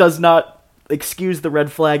that does not excuse the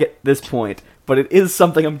red flag at this point, but it is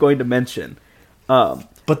something I'm going to mention.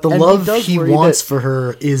 But the love he wants for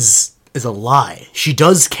her is a lie. She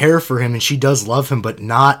does care for him and she does love him, but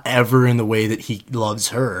not ever in the way that he loves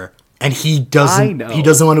her. And he doesn't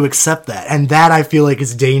want to accept that. And that I feel like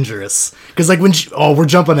is dangerous. Because like when we're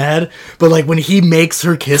jumping ahead, but like when he makes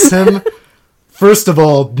her kiss him, first of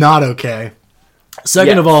all, not okay.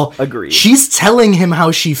 Second of all, agreed. She's telling him how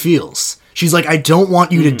she feels. She's like, I don't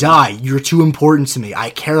want you to die. You're too important to me. I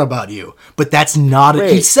care about you. But that's not...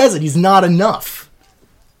 He says it. He's not enough.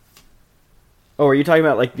 Oh, are you talking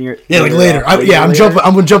about like near... Yeah, like later.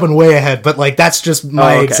 I'm jumping way ahead. But like that's just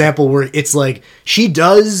my example where it's like she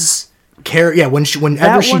does care. Yeah,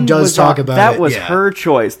 whenever she does talk about it. That was her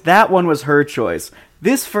choice. That one was her choice.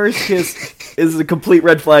 This first kiss is a complete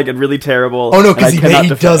red flag and really terrible. Oh no, because he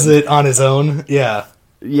does it on his own. Yeah.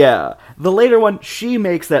 Yeah. The later one, she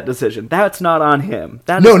makes that decision. That's not on him.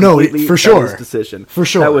 That is for sure. His decision. For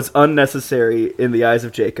sure. That was unnecessary in the eyes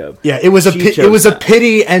of Jacob. Yeah, it was a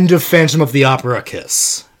pity end of Phantom of the Opera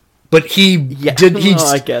kiss. But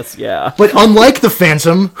I guess, yeah. But unlike the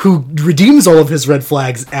Phantom, who redeems all of his red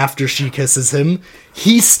flags after she kisses him,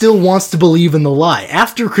 he still wants to believe in the lie.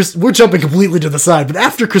 We're jumping completely to the side, but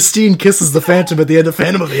after Christine kisses the Phantom at the end of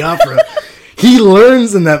Phantom of the Opera, he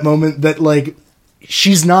learns in that moment that, like,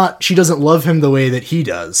 she doesn't love him the way that he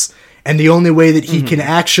does. And the only way that he can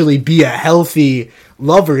actually be a healthy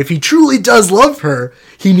lover, if he truly does love her,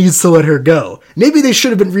 he needs to let her go. Maybe they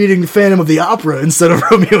should have been reading Phantom of the Opera instead of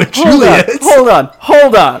Romeo and Juliet. Hold on.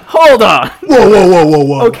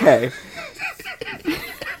 Whoa. Okay.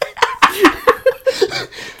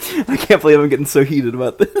 I can't believe I'm getting so heated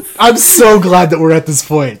about this. I'm so glad that we're at this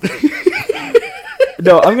point.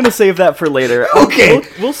 No, I'm going to save that for later. Okay.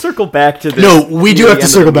 We'll circle back to this. No, we do have to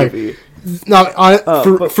circle back. No,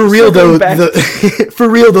 for real though,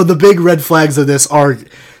 the big red flags of this are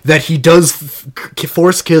that he does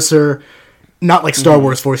force kiss her, not like Star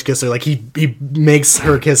Wars force kiss her, like he makes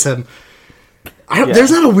her kiss him.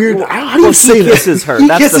 There's not a weird. How do you say that? He kisses her. He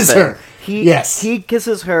That's kisses the thing. her. He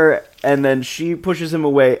kisses her, and then she pushes him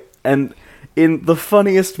away, and in the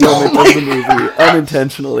funniest moment of the movie,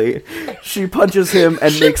 unintentionally, she punches him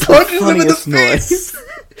and makes the funniest noise.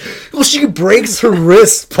 Well, she breaks her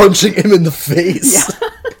wrist punching him in the face.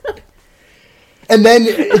 Yeah. And then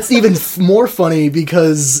it's even more funny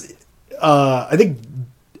because I think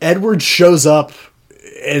Edward shows up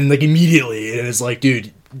and like immediately and is like,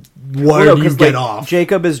 dude, why do you get off?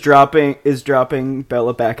 Jacob is dropping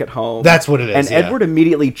Bella back at home. That's what it is. And Edward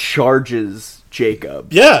immediately charges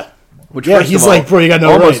Jacob. Yeah. Which he's like, bro, you got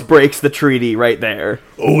no almost breaks the treaty right there.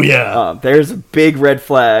 Oh, yeah. There's a big red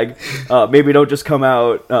flag. Maybe don't just come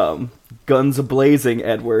out guns a-blazing,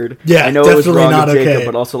 Edward. Yeah, I know it was wrong of Jacob,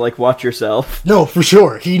 but also, like, watch yourself. No, for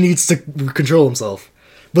sure. He needs to control himself.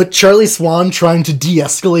 But Charlie Swan trying to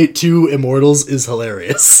de-escalate two immortals is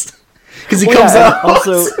hilarious. Because he comes out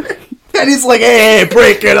also... and he's like, hey,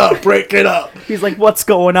 break it up. He's like, what's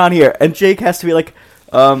going on here? And Jake has to be like...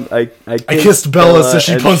 I kissed Bella, so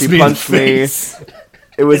she punched me in the face.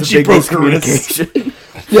 It was a big miscommunication.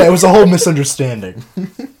 Yeah, it was a whole misunderstanding.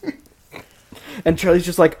 And Charlie's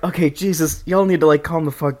just like, okay, Jesus, y'all need to like calm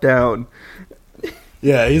the fuck down.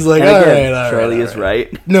 Yeah, he's like, all right. Charlie is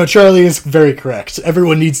right. No, Charlie is very correct.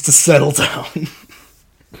 Everyone needs to settle down.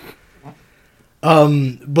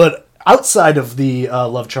 But outside of the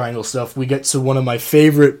love triangle stuff, we get to one of my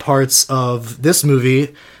favorite parts of this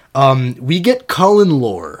movie. We get Cullen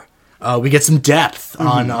lore. We get some depth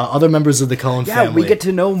on other members of the Cullen family. Yeah, we get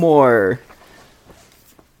to know more.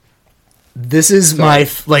 This is my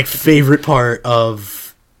favorite part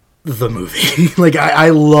of the movie. Like I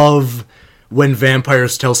love when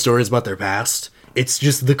vampires tell stories about their past. It's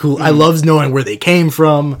just the cool. I love knowing where they came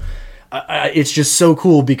from. It's just so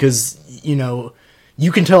cool because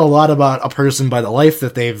you can tell a lot about a person by the life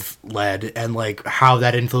that they've led and like how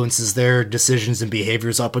that influences their decisions and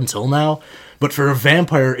behaviors up until now. But for a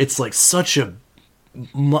vampire, it's like such a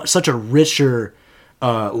richer,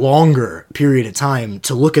 longer period of time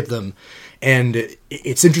to look at them. And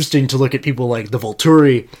it's interesting to look at people like the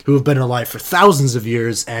Volturi, who have been alive for thousands of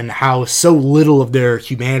years, and how so little of their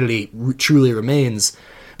humanity truly remains.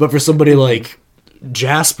 But for somebody like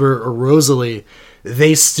Jasper or Rosalie,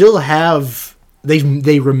 they still have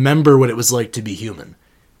they remember what it was like to be human.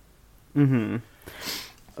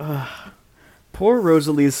 Poor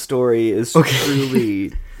Rosalie's story is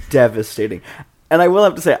truly devastating. And I will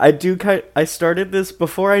have to say, I started this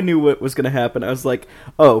before I knew what was going to happen. I was like,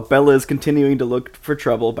 oh, Bella is continuing to look for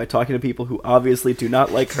trouble by talking to people who obviously do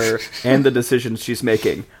not like her and the decisions she's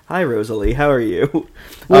making. Hi, Rosalie, how are you?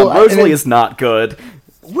 Well, Rosalie is not good.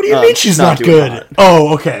 What do you mean she's not good? Hot.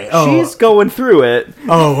 Oh, okay. Oh. She's going through it.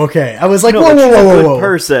 Oh, okay. I was like, no, whoa. She's a good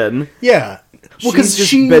person. Yeah. Well, because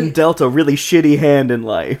she's been dealt a really shitty hand in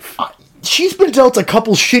life. She's been dealt a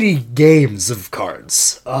couple shitty games of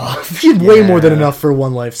cards. Way more than enough for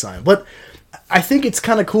one lifetime. But I think it's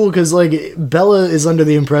kind of cool because, like, Bella is under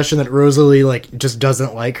the impression that Rosalie, like, just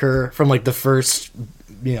doesn't like her from, like, the first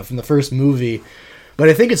movie. But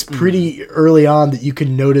I think it's pretty early on that you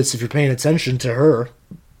can notice, if you're paying attention to her,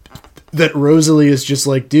 that Rosalie is just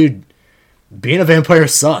like, dude, being a vampire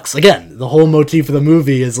sucks. Again, the whole motif of the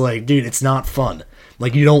movie is like, dude, it's not fun.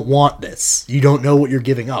 Like, you don't want this. You don't know what you're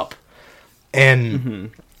giving up.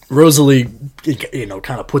 And Rosalie,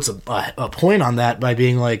 kind of puts a point on that by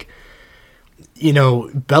being like,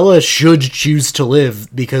 Bella should choose to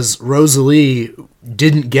live because Rosalie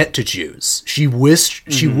didn't get to choose. She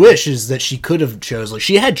wishes that she could have chosen. Like,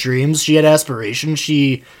 she had dreams, she had aspirations,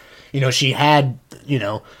 she had,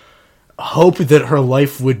 hope that her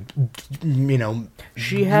life would,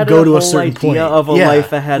 she had go a to a whole certain idea point of a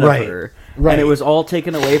life ahead of her. Right. And it was all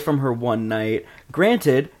taken away from her one night.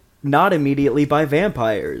 Granted, not immediately by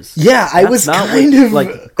vampires. Yeah, I was kind of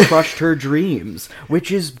like crushed her dreams,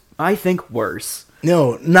 which is, I think, worse.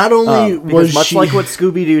 No, not only was much she... like what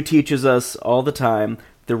Scooby-Doo teaches us all the time,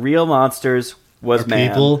 the real monsters was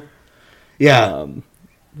man. People. Yeah.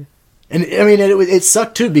 And I mean, it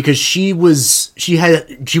sucked too because she was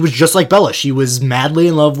just like Bella. She was madly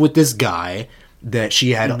in love with this guy that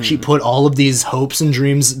she had. She put all of these hopes and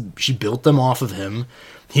dreams. She built them off of him.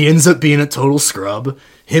 He ends up being a total scrub.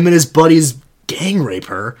 Him and his buddies gang rape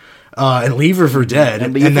her and leave her for dead.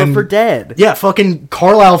 And leave her for dead. Yeah, fucking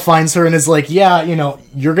Carlisle finds her and is like, yeah,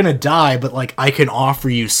 you're gonna die, but like I can offer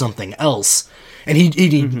you something else. And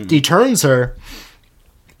he turns her,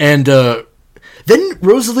 and then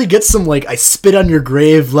Rosalie gets some like I spit on your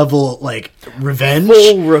grave level like revenge.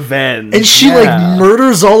 Full revenge. And she like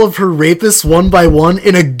murders all of her rapists one by one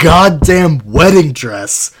in a goddamn wedding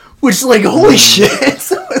dress. Which, like, holy shit.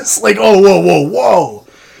 It's like, oh, whoa.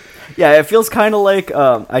 Yeah, it feels kind of like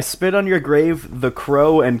I Spit on Your Grave, The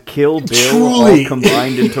Crow, and Kill Bill Truly. all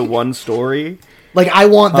combined into one story. Like, I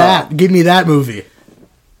want that. Give me that movie.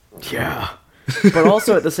 Yeah. But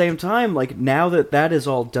also, at the same time, like, now that is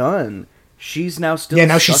all done, she's now still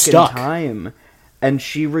stuck in time. And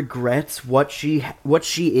she regrets what she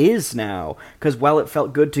is now. Because while it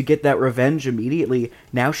felt good to get that revenge immediately,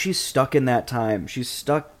 now she's stuck in that time. She's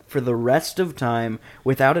stuck for the rest of time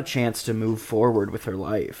without a chance to move forward with her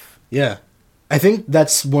life. Yeah. I think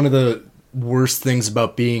that's one of the worst things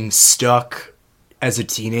about being stuck as a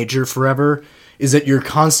teenager forever, is that you're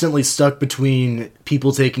constantly stuck between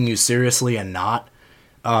people taking you seriously and not,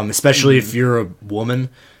 especially if you're a woman,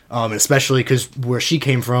 especially because where she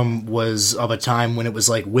came from was of a time when it was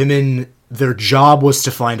like women, their job was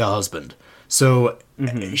to find a husband. So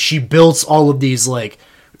she built all of these like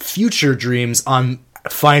future dreams on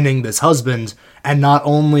finding this husband, and not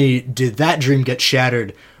only did that dream get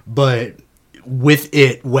shattered, but with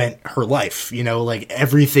it went her life, like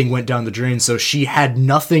everything went down the drain. So she had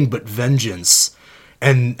nothing but vengeance,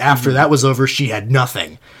 and after that was over, she had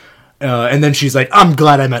nothing. And then she's like, I'm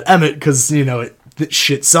glad I met Emmett, because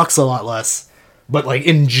shit sucks a lot less. But like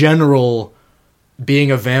in general, being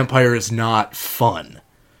a vampire is not fun.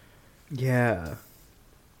 Yeah.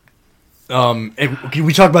 And can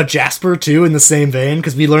we talk about Jasper too in the same vein,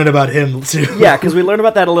 because we learned about him too? Yeah, because we learned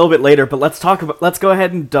about that a little bit later. But let's go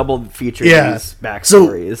ahead and double feature these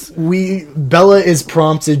backstories. So Bella is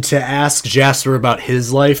prompted to ask Jasper about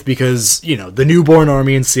his life because the newborn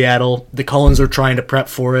army in Seattle, the Cullens are trying to prep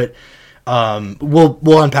for it.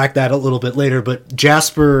 We'll unpack that a little bit later. But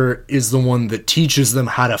Jasper is the one that teaches them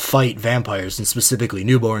how to fight vampires, and specifically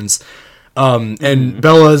newborns. And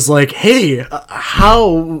Bella's like, hey,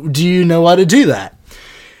 how do you know how to do that?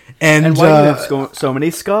 And why do you have so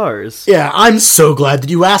many scars? Yeah, I'm so glad that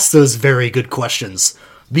you asked those very good questions.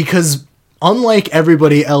 Because unlike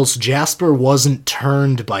everybody else, Jasper wasn't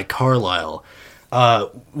turned by Carlisle.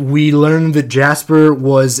 We learned that Jasper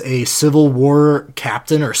was a Civil War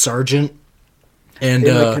captain or sergeant. And,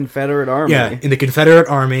 in the Confederate Army. Yeah, in the Confederate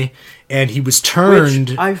Army. And he was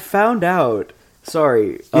turned... Which I found out...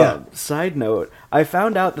 Sorry. Side note. I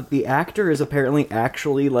found out that the actor is apparently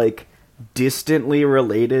actually, like, distantly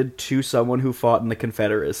related to someone who fought in the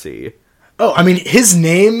Confederacy. Oh, I mean, his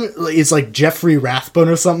name is like Jeffrey Rathbone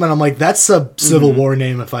or something. I'm like, that's a Civil War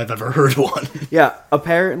name if I've ever heard one. Yeah,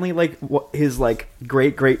 apparently, like, his, like,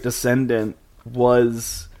 great descendant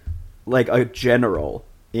was, like, a general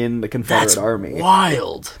in the Confederate Army. That's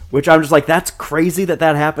wild. Which I'm just like, that's crazy that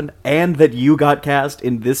happened, and that you got cast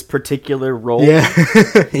in this particular role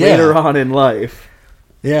later on in life.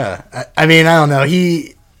 Yeah. I mean, I don't know.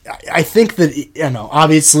 I think that, you know,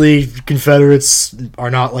 obviously Confederates are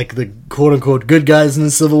not like the quote-unquote good guys in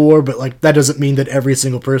the Civil War, but like that doesn't mean that every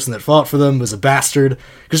single person that fought for them was a bastard,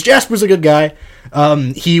 because Jasper's a good guy.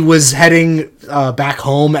 He was heading back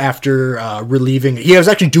home after relieving... He was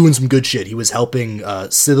actually doing some good shit. He was helping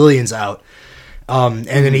civilians out. And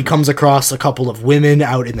then he comes across a couple of women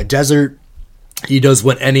out in the desert. He does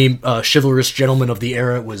what any chivalrous gentleman of the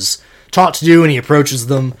era was taught to do, and he approaches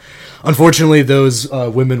them. Unfortunately, those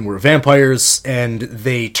women were vampires, and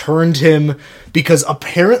they turned him because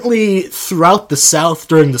apparently throughout the South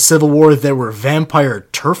during the Civil War, there were vampire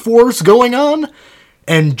turf wars going on,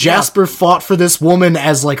 and Jasper fought for this woman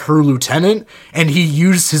as, like, her lieutenant, and he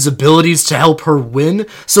used his abilities to help her win.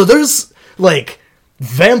 So there's, like,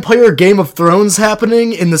 vampire Game of Thrones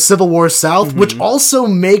happening in the Civil War South, which also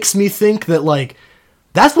makes me think that, like,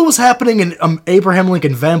 that's what was happening in Abraham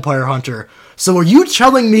Lincoln Vampire Hunter. So are you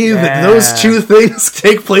telling me that those two things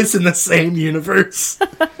take place in the same universe?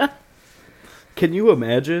 Can you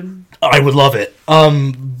imagine? I would love it.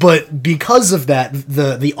 But because of that,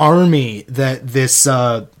 the army that this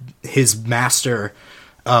his master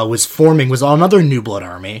was forming was another New Blood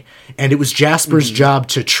army, and it was Jasper's job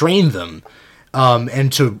to train them.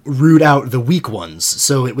 And to root out the weak ones.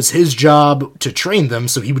 So it was his job to train them,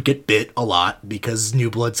 so he would get bit a lot, because New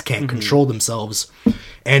Bloods can't control themselves.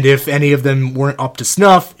 And if any of them weren't up to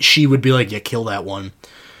snuff, she would be like, yeah, kill that one.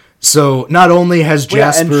 So not only has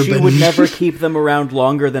Jasper and she would never keep them around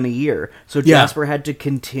longer than a year. So Jasper had to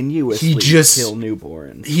continuously kill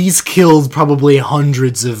newborns. He's killed probably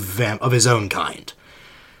hundreds of his own kind.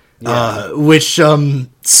 Which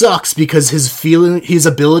sucks, because his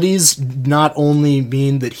abilities not only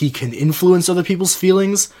mean that he can influence other people's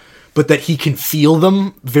feelings, but that he can feel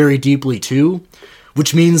them very deeply too,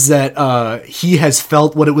 which means that he has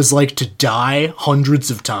felt what it was like to die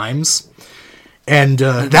hundreds of times, and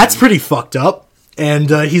that's pretty fucked up.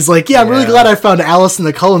 And he's like, I'm really glad I found Alice and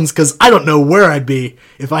the Cullens, because I don't know where I'd be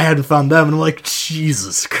if I hadn't found them. And I'm like,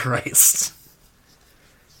 Jesus Christ.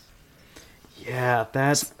 Yeah,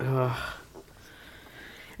 that's...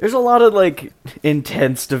 There's a lot of, like,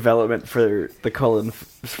 intense development for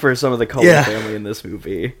some of the Cullen family in this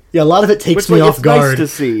movie. Yeah, a lot of it takes me off guard. It's nice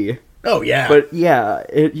to see. Oh, yeah. But, yeah,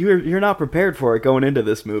 you're not prepared for it going into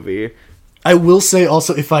this movie. I will say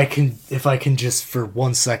also, if I can just for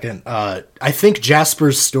 1 second, I think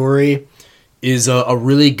Jasper's story is a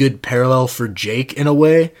really good parallel for Jake in a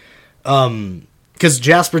way. Because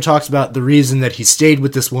Jasper talks about the reason that he stayed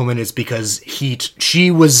with this woman is because she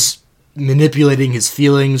was manipulating his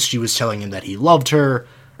feelings. She was telling him that he loved her,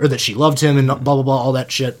 or that she loved him, and blah, blah, blah, all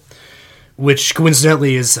that shit. Which,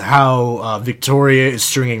 coincidentally, is how Victoria is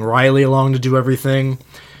stringing Riley along to do everything.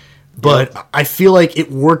 But I feel like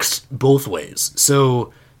it works both ways.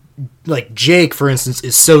 So, like, Jake, for instance,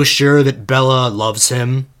 is so sure that Bella loves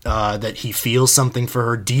him, that he feels something for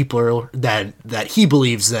her deeper, that he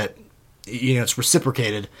believes that, you know, it's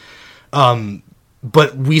reciprocated.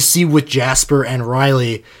 But we see with Jasper and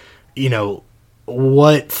Riley, you know,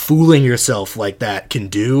 what fooling yourself like that can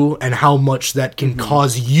do, and how much that can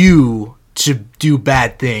cause you to do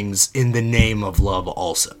bad things in the name of love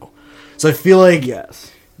also. So I feel like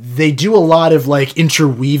they do a lot of, like,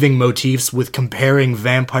 interweaving motifs with comparing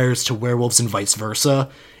vampires to werewolves and vice versa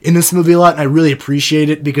in this movie a lot, and I really appreciate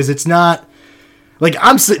it, because it's not... Like,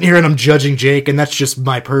 I'm sitting here and I'm judging Jake, and that's just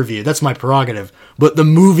my purview. That's my prerogative. But the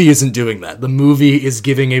movie isn't doing that. The movie is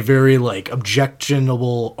giving a very, like,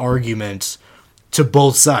 objectionable argument to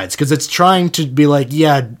both sides. Because it's trying to be like,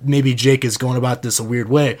 yeah, maybe Jake is going about this a weird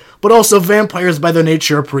way. But also, vampires by their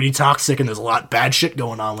nature are pretty toxic, and there's a lot of bad shit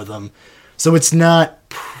going on with them. So it's not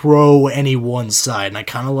pro any one side, and I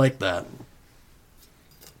kind of like that.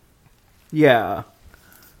 Yeah.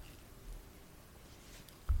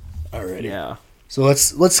 Alrighty. Yeah. So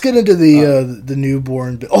let's get into the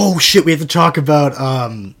newborn. Oh shit, we have to talk about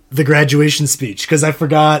the graduation speech, because I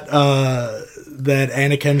forgot that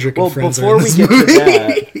Anna Kendrick and friends are in this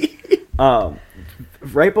movie.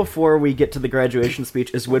 Right before we get to the graduation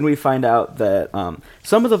speech is when we find out that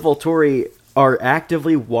some of the Volturi are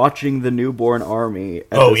actively watching the newborn army. At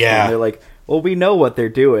this point. They're like, well, we know what they're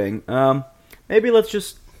doing. Maybe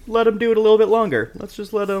let's let him do it a little bit longer. Let's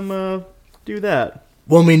just let him do that.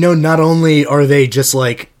 Well, we know not only are they just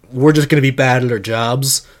like, we're just going to be bad at our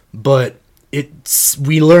jobs, but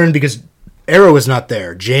we learn because Arrow is not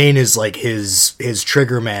there. Jane is like his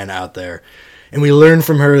trigger man out there. And we learn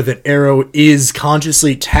from her that Arrow is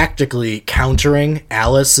consciously, tactically countering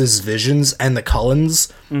Alice's visions and the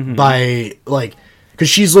Cullens by, like, because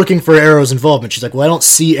she's looking for Arrow's involvement. She's like, well, I don't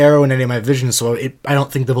see Arrow in any of my visions, so I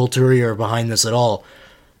don't think the Volturi are behind this at all.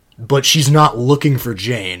 But she's not looking for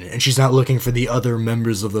Jane, and she's not looking for the other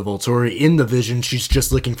members of the Volturi in the vision. She's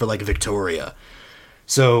just looking for, like, Victoria.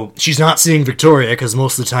 So she's not seeing Victoria because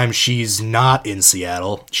most of the time she's not in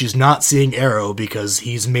Seattle. She's not seeing Arrow because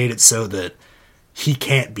he's made it so that he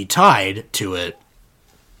can't be tied to it.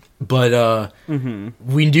 But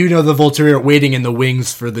we do know the Volturi are waiting in the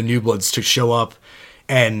wings for the New Bloods to show up.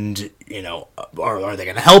 And, you know, are they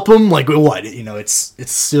going to help him? Like, what? You know, it's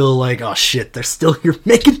still like, oh, shit, they're still here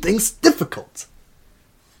making things difficult.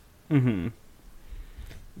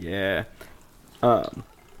 Yeah.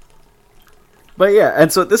 But yeah,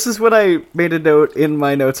 and so this is when I made a note in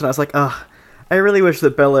my notes, and I was like, I really wish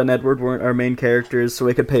that Bella and Edward weren't our main characters so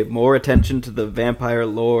we could pay more attention to the vampire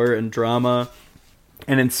lore and drama,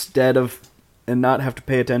 and not have to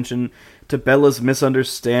pay attention to Bella's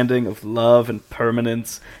misunderstanding of love and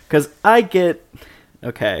permanence. Because I'm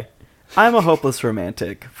a hopeless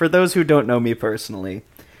romantic, for those who don't know me personally.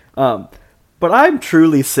 But I'm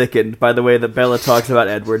truly sickened by the way that Bella talks about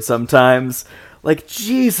Edward sometimes. Like,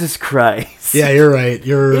 Jesus Christ. Yeah, you're right.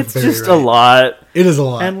 It's just right. A lot. It is a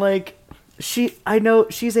lot. And, like, I know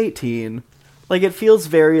she's 18. Like, it feels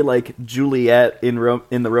very like Juliet in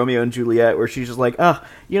the Romeo and Juliet, where she's just like,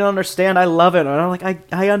 you don't understand, I love it. And I'm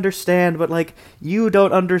like, I understand, but, like, you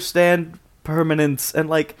don't understand permanence and,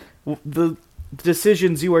 like, the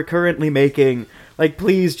decisions you are currently making. Like,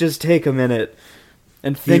 please just take a minute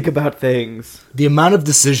and think about things. The amount of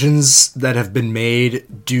decisions that have been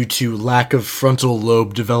made due to lack of frontal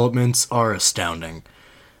lobe developments are astounding.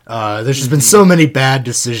 There's just been so many bad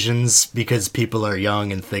decisions because people are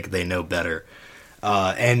young and think they know better.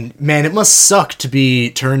 And, man, it must suck to be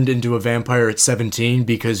turned into a vampire at 17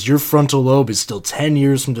 because your frontal lobe is still 10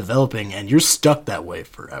 years from developing and you're stuck that way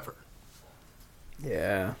forever.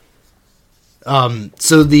 Yeah.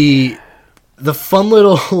 So the fun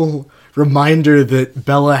little reminder that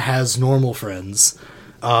Bella has normal friends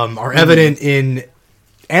are evident in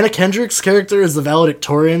Anna Kendrick's character as the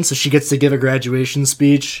valedictorian, so she gets to give a graduation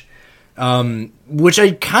speech, which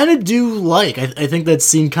I kind of do like. I think that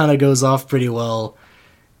scene kind of goes off pretty well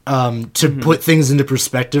to put things into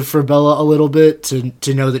perspective for Bella a little bit,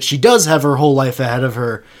 to know that she does have her whole life ahead of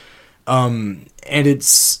her. And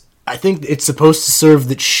I think it's supposed to serve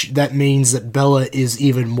that means that Bella is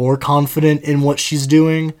even more confident in what she's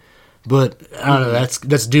doing. But I don't know,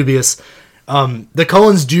 that's dubious. The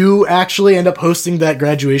Cullens do actually end up hosting that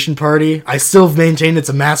graduation party. I still maintain it's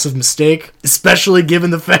a massive mistake, especially given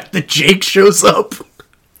the fact that Jake shows up.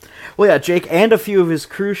 Well, yeah, Jake and a few of his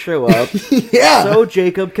crew show up. Yeah. So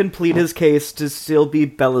Jacob can plead his case to still be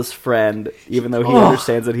Bella's friend, even though he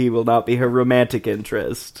understands that he will not be her romantic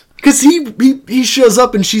interest. Because he shows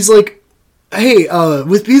up and she's like, hey,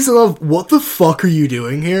 with peace and love, what the fuck are you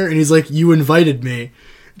doing here? And he's like, you invited me.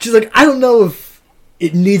 She's like, I don't know if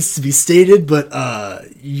it needs to be stated, but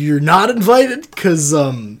you're not invited because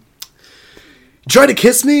you tried to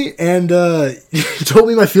kiss me and you told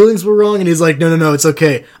me my feelings were wrong. And he's like, no, it's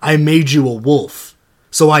okay. I made you a wolf,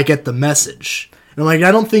 so I get the message. And I'm like,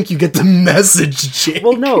 I don't think you get the message, Jake.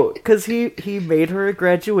 Well, no, because he made her a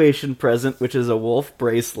graduation present, which is a wolf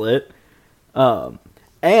bracelet.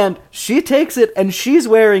 And she takes it, and she's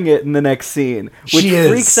wearing it in the next scene, which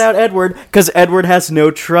freaks out Edward, because Edward has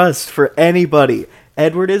no trust for anybody.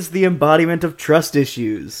 Edward is the embodiment of trust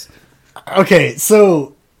issues. Okay,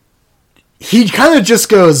 so he kind of just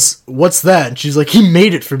goes, what's that? And she's like, he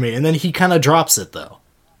made it for me, and then he kind of drops it, though.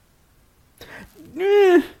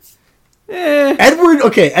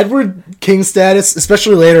 Edward King status,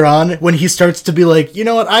 especially later on, when he starts to be like, you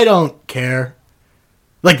know what, I don't care.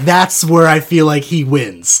 Like, that's where I feel like he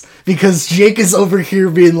wins. Because Jake is over here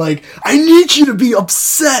being like, I need you to be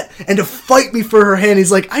upset and to fight me for her hand.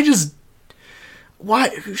 He's like, why?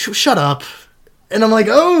 Shut up. And I'm like,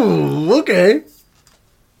 oh, okay.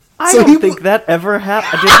 I don't think that ever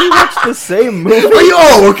happened. Did we watch the same movie?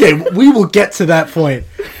 Oh, okay. We will get to that point.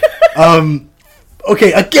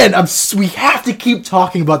 Okay, again, we have to keep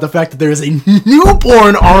talking about the fact that there is a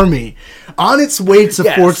newborn army on its way to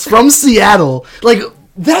Forks from Seattle. Like,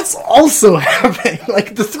 that's also happening.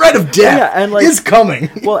 Like, the threat of death is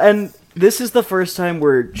coming. Well, and this is the first time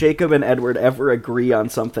where Jacob and Edward ever agree on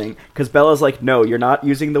something, because Bella's like, no, you're not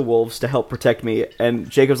using the wolves to help protect me, and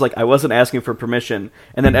Jacob's like, I wasn't asking for permission,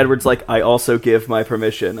 and then Edward's like, I also give my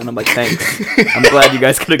permission, and I'm like, thanks. I'm glad you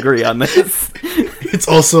guys could agree on this. It's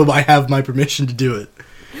also, I have my permission to do it.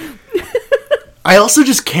 I also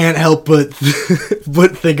just can't help but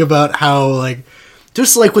think about how, like,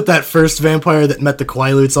 just like with that first vampire that met the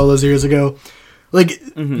Quaaludes all those years ago, like,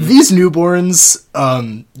 these newborns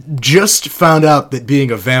just found out that being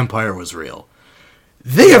a vampire was real.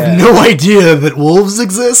 They have no idea that wolves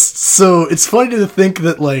exist, so it's funny to think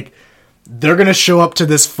that, like, they're gonna show up to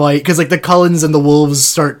this fight, because, like, the Cullens and the wolves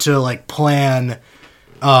start to, like, plan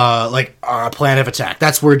a plan of attack.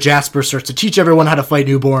 That's where Jasper starts to teach everyone how to fight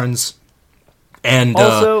newborns. And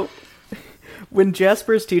also, when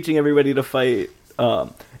Jasper's teaching everybody to fight,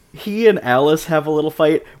 he and Alice have a little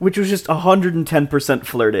fight, which was just 110%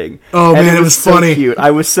 flirting. Oh, man, it was so funny. Cute. I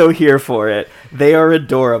was so here for it. They are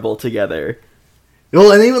adorable together.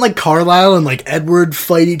 Well, and even, like, Carlisle and, like, Edward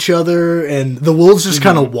fight each other, and the wolves just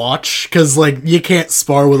kind of watch, because, like, you can't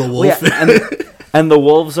spar with a wolf. Well, yeah, and the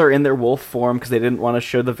wolves are in their wolf form because they didn't want to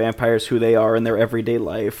show the vampires who they are in their everyday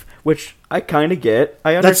life, which I kind of get.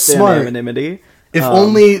 I understand anonymity. If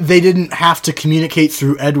only they didn't have to communicate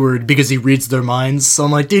through Edward because he reads their minds. So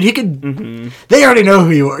I'm like, dude, he could... They already know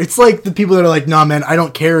who you are. It's like the people that are like, nah, man, I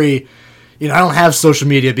don't carry... I don't have social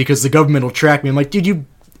media because the government will track me. I'm like, dude, you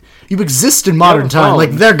exist in modern time.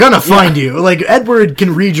 Like, they're gonna find you. Like, Edward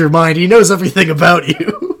can read your mind. He knows everything about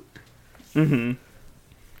you.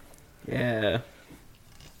 Yeah.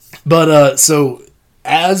 But, so,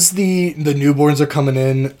 as the newborns are coming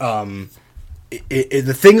in,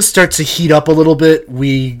 the things start to heat up a little bit.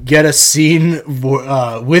 We get a scene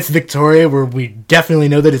with Victoria where we definitely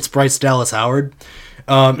know that it's Bryce Dallas Howard.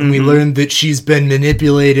 And we learn that she's been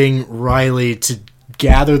manipulating Riley to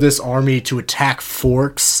gather this army to attack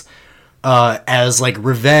Forks as, like,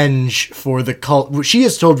 revenge for the cult. What she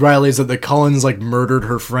has told Riley is that the Cullens, like, murdered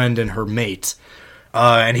her friend and her mate.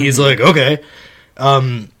 And he's like, okay.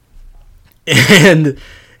 And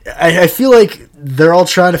I feel like they're all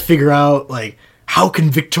trying to figure out, like, how can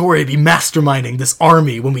Victoria be masterminding this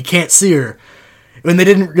army when we can't see her? When they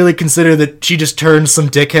didn't really consider that she just turned some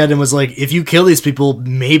dickhead and was like, if you kill these people,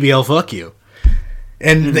 maybe I'll fuck you.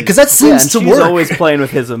 And because that seems to work. She's always playing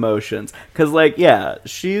with his emotions. Because, like, yeah,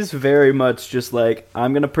 she's very much just like,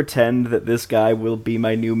 I'm going to pretend that this guy will be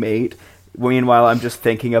my new mate. Meanwhile, I'm just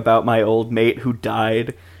thinking about my old mate who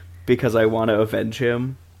died because I want to avenge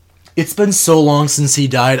him. It's been so long since he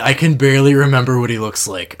died, I can barely remember what he looks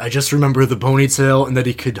like. I just remember the ponytail and that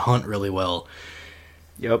he could hunt really well.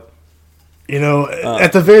 Yep.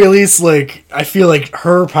 At the very least, like, I feel like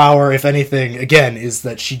her power, if anything, again, is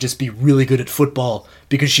that she'd just be really good at football,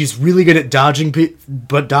 because she's really good at dodging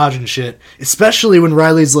shit, especially when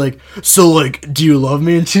Riley's like, so, like, do you love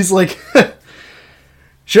me? And she's like,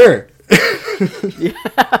 sure.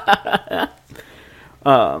 Yeah.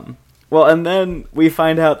 Well, and then we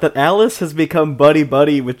find out that Alice has become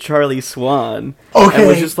buddy-buddy with Charlie Swan. Okay. And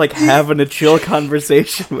was just, like, having a chill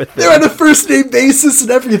conversation with him. They're on a first-name basis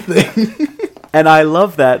and everything. And I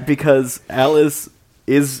love that, because Alice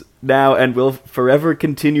is now and will forever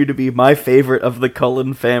continue to be my favorite of the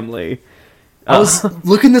Cullen family. I was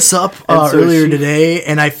looking this up earlier today,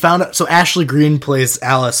 and I found out... So Ashley Greene plays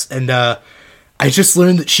Alice, and I just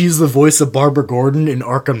learned that she's the voice of Barbara Gordon in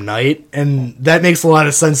Arkham Knight, and that makes a lot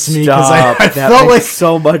of sense to me, because I felt like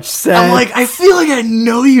so much sense. I'm like, I feel like I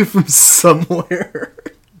know you from somewhere.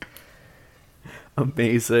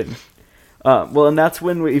 Amazing. Well, and that's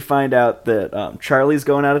when we find out that Charlie's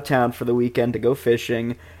going out of town for the weekend to go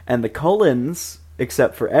fishing, and the Cullens,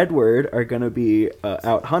 except for Edward, are going to be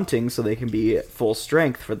out hunting so they can be at full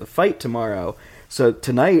strength for the fight tomorrow. So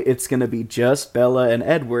tonight, it's going to be just Bella and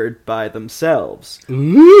Edward by themselves.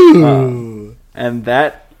 Ooh.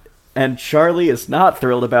 And Charlie is not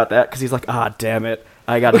thrilled about that, because he's like, damn it,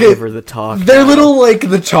 I gotta give her the talk. Their little, like,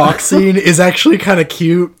 the talk scene is actually kind of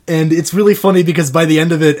cute, and it's really funny because by the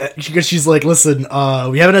end of it, she's like, listen,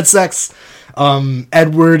 we haven't had sex.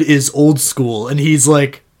 Edward is old school, and he's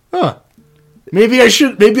like, maybe I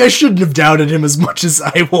shouldn't have doubted him as much as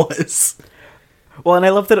I was. Well, and I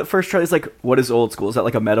love that at first Charlie's like, what is old school? Is that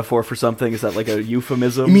like a metaphor for something? Is that like a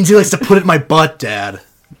euphemism? It means he likes to put it in my butt, Dad.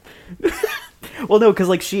 Well, no, because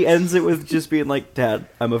like she ends it with just being like, Dad,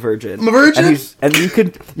 I'm a virgin. I'm a virgin? And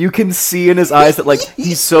you can see in his eyes that like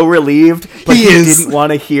he's so relieved, but he didn't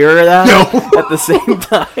want to hear that at the same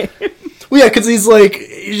time. Well, yeah, because he's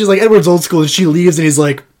just like, Edward's old school, and she leaves, and he's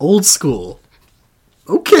like, old school.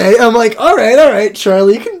 Okay. I'm like, all right,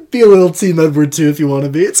 Charlie, Be a little Team Edward too if you want to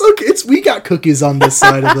be. It's okay. We got cookies on this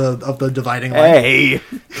side of the dividing line. Hey,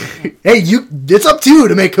 hey, it's up to you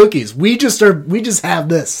to make cookies. We just have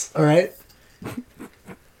this, all right?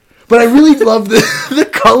 But I really love the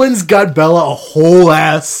Cullens got Bella a whole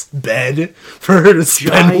ass bed for her to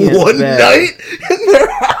spend one night in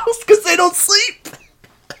their house because they don't sleep.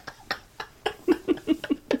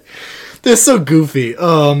 They're so goofy.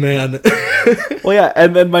 Oh, man. Well, yeah,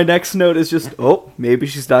 and then my next note is just, maybe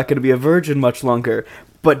she's not going to be a virgin much longer.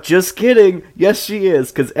 But just kidding. Yes, she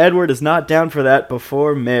is, because Edward is not down for that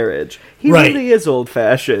before marriage. He really is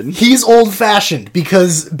old-fashioned. He's old-fashioned,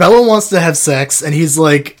 because Bella wants to have sex, and he's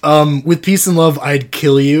like, with peace and love, I'd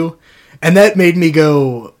kill you. And that made me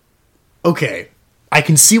go, okay, I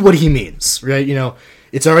can see what he means, right? You know,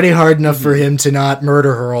 it's already hard enough for him to not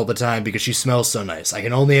murder her all the time because she smells so nice. I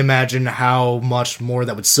can only imagine how much more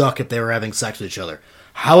that would suck if they were having sex with each other.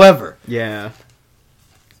 However,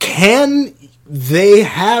 can they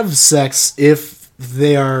have sex if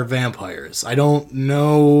they are vampires? I don't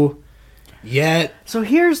know yet. So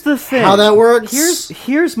here's the thing. How that works?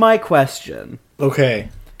 Here's my question. Okay.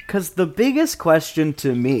 Because the biggest question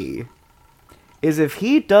to me is if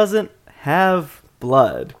he doesn't have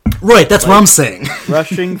blood. Right, that's what I'm saying.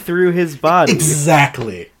 Rushing through his body.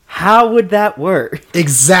 Exactly. How would that work?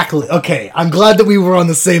 Exactly. Okay, I'm glad that we were on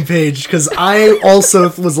the same page, because I also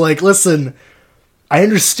was like, listen, I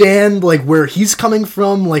understand, like, where he's coming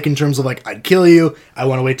from, like, in terms of, like, I'd kill you, I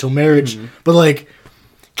want to wait till marriage, but, like,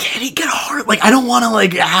 can he get hard? Like, I don't want to,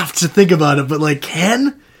 like, have to think about it, but, like,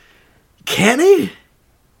 can he?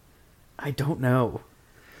 I don't know.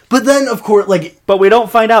 But then, of course, like... But we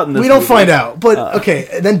don't find out in this movie. We don't find out. But,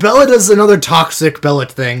 okay, then Bella does another toxic Bella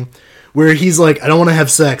thing, where he's like, I don't want to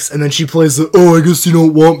have sex, and then she plays the, I guess you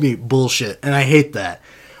don't want me bullshit, and I hate that.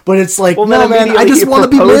 But it's like, no, man, I just want to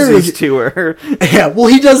be married. To her. Yeah, well,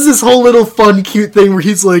 he does this whole little fun, cute thing where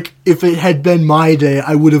he's like, if it had been my day,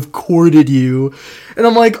 I would have courted you. And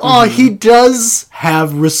I'm like, he does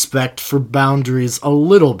have respect for boundaries a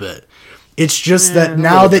little bit. It's just that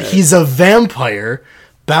now that he's a vampire...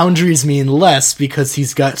 boundaries mean less because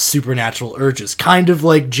he's got supernatural urges. Kind of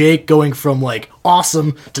like Jake going from, like,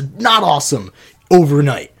 awesome to not awesome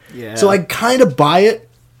overnight. Yeah. So I kind of buy it.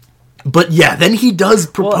 But yeah, then he does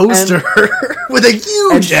propose to her with a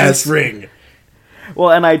huge-ass ring.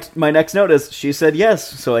 Well, and my next note is, she said yes,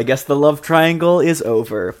 so I guess the love triangle is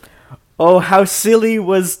over. Oh, how silly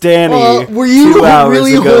was Danny? Were you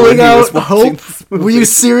really holding out hope? Were you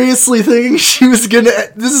seriously thinking she was gonna...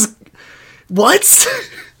 This is... What?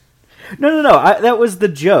 No. That was the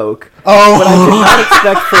joke. Oh. But I did not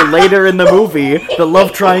expect for later in the movie the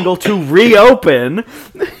love triangle to reopen.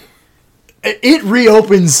 It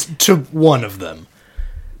reopens to one of them.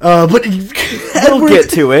 But we'll get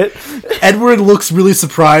to it. Edward looks really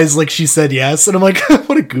surprised, like she said yes, and I'm like,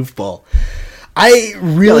 what a goofball. I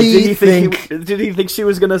really did he think she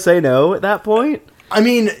was going to say no at that point? I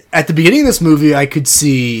mean, at the beginning of this movie, I could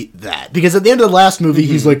see that. Because at the end of the last movie,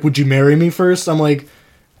 he's like, would you marry me first? I'm like,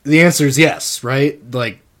 the answer is yes, right?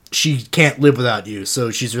 Like, she can't live without you, so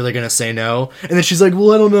she's really going to say no. And then she's like,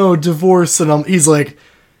 well, I don't know, divorce. And he's like,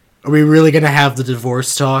 are we really going to have the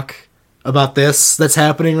divorce talk about this that's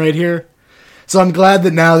happening right here? So I'm glad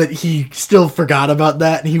that now that he still forgot about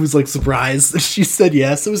that, and he was, like, surprised that she said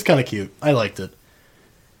yes. It was kind of cute. I liked it.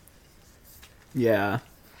 Yeah.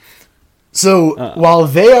 So, while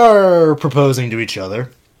they are proposing to each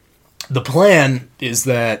other, the plan is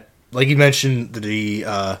that, like you mentioned,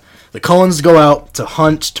 the Cullens go out to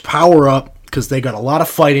hunt, to power up, because they got a lot of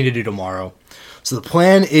fighting to do tomorrow. So the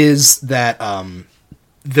plan is that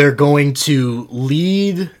they're going to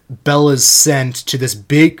lead Bella's scent to this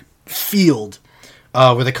big field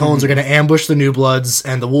where the Cullens are going to ambush the New Bloods,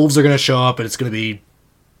 and the wolves are going to show up, and it's going to be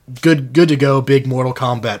good to go, big Mortal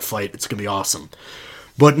Kombat fight. It's going to be awesome.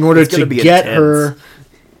 But in order to get her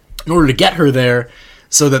there,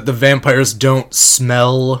 so that the vampires don't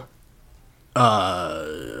smell,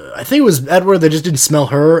 I think it was Edward, they just didn't smell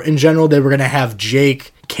her in general. They were going to have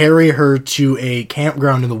Jake carry her to a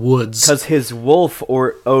campground in the woods. Because his wolf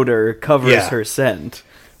or odor covers her scent.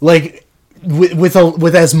 Like,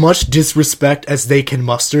 with as much disrespect as they can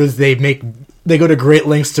muster, they go to great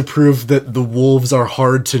lengths to prove that the wolves are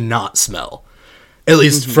hard to not smell. At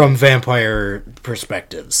least from vampire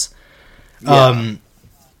perspectives. Yeah.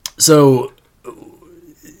 So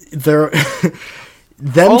they're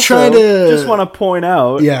them also, trying to just want to point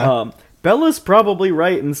out, Bella's probably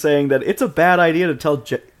right in saying that it's a bad idea to tell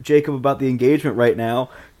Jacob about the engagement right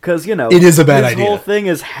now, because it is a bad idea. This whole thing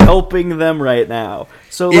is helping them right now.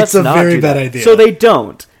 So it's a very bad idea. So they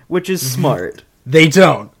don't, which is smart. They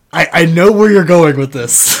don't. I know where you're going with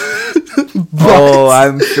this. Oh,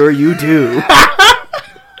 I'm sure you do.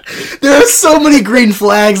 There are so many green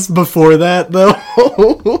flags before that, though.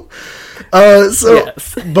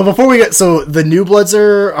 Yes. But before we get, so the New Bloods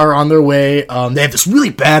are on their way. They have this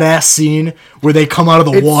really badass scene where they come out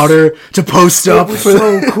of the water to post up. It was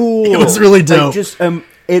so cool. It was really dope.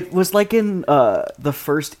 It was like in the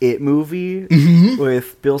first It movie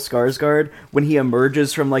with Bill Skarsgård when he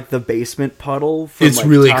emerges from like the basement puddle. From, it's like,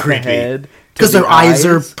 really top creepy ahead because their eyes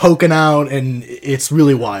are poking out, and it's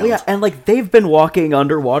really wild. Well, yeah, and like they've been walking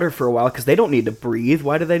underwater for a while because they don't need to breathe.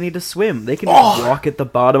 Why do they need to swim? They can just walk at the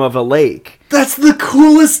bottom of a lake. That's the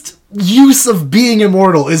coolest use of being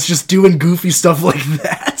immortal, is just doing goofy stuff like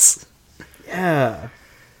that. Yeah.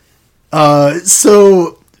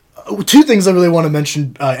 So two things I really want to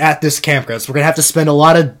mention at this campground. So we're going to have to spend a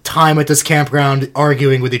lot of time at this campground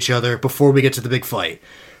arguing with each other before we get to the big fight.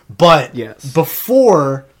 But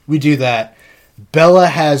before we do that, Bella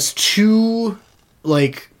has two,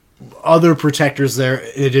 like, other protectors there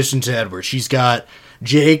in addition to Edward. She's got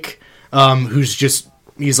Jake, who's just,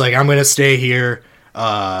 he's like, I'm going to stay here,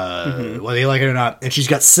 whether you like it or not. And she's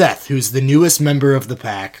got Seth, who's the newest member of the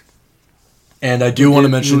pack. And I do want to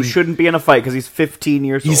mention... Who shouldn't be in a fight because he's 15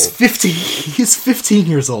 years old. He's 15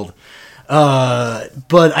 years old.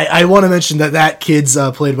 But I want to mention that kid's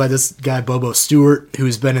played by this guy, Bobo Stewart,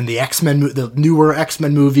 who's been in the the newer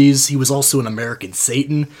X-Men movies. He was also in American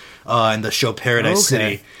Satan in the show Paradise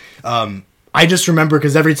City. I just remember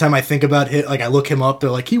because every time I think about it, like I look him up,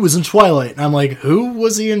 they're like, he was in Twilight. And I'm like, who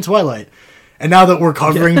was he in Twilight? And now that we're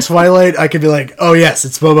covering Twilight, I could be like, oh yes,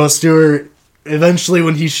 it's Bobo Stewart. Eventually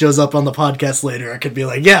when he shows up on the podcast later, I could be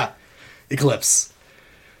like, yeah, Eclipse.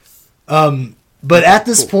 But at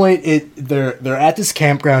this point, they're at this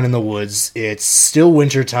campground in the woods. It's still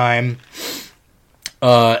winter time.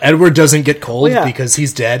 Edward doesn't get cold because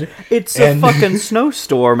he's dead. It's a fucking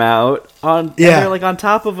snowstorm out and they're like on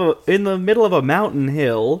top of in the middle of a mountain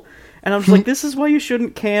hill, and I'm just like, this is why you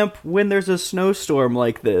shouldn't camp when there's a snowstorm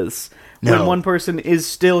like this. When one person is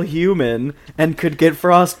still human and could get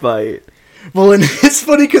frostbite. Well, and it's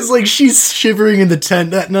funny because like she's shivering in the tent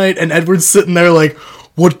that night, and Edward's sitting there like,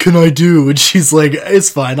 what can I do? And she's like, it's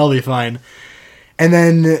fine, I'll be fine. And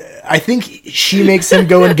then I think she makes him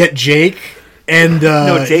go and get Jake. And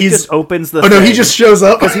no, Jake just opens the no, he just shows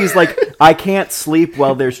up. Because he's like, I can't sleep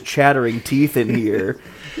while there's chattering teeth in here.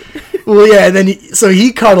 Well, yeah, and then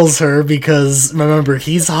he cuddles her because, remember,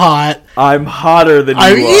 he's hot. I'm hotter than you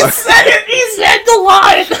are. He said it! He said the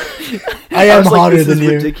line! I am hotter than you.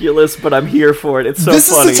 This is ridiculous, but I'm here for it. It's so funny. This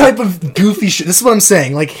is the type of goofy shit. This is what I'm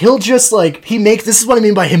saying. Like, he'll just, like, this is what I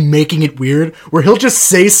mean by him making it weird, where he'll just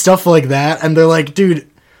say stuff like that, and they're like, dude,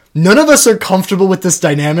 none of us are comfortable with this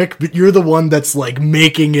dynamic, but you're the one that's, like,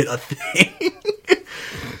 making it a thing.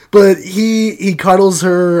 But he cuddles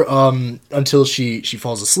her until she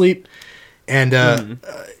falls asleep, and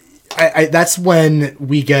that's when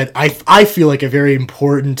we get I feel like a very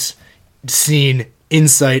important scene,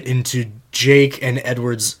 insight into Jake and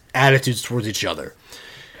Edward's attitudes towards each other.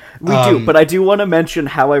 We do, but I do want to mention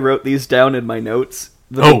how I wrote these down in my notes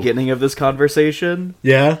the beginning of this conversation.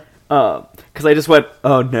 Yeah, because I just went,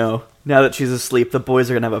 oh no, now that she's asleep, the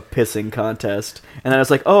boys are gonna have a pissing contest, and then I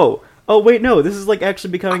was like, oh wait, no, this is like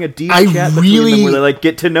actually becoming a deep chat between them where they like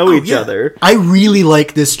get to know each other. I really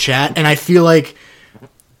like this chat, and I feel like,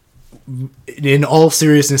 in all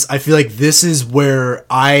seriousness, I feel like this is where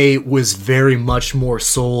I was very much more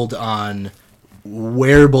sold on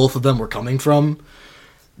where both of them were coming from,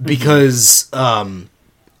 because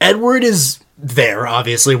Edward is there,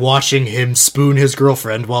 obviously, watching him spoon his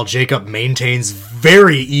girlfriend while Jacob maintains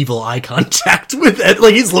very evil eye contact with Ed.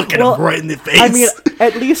 Like, he's looking him right in the face. I mean,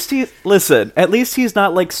 at least he's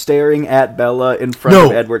not, like, staring at Bella in front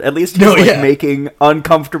of Edward. At least he's, making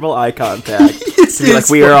uncomfortable eye contact. To be like,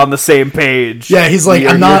 we are on the same page. Yeah, he's like,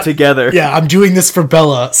 I'm not together. Yeah, I'm doing this for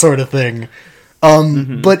Bella, sort of thing.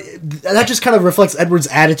 But that just kind of reflects Edward's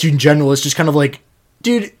attitude in general. It's just kind of like,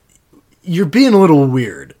 dude, you're being a little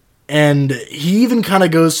weird. And he even kind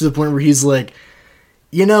of goes to the point where he's like,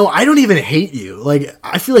 you know, I don't even hate you. Like,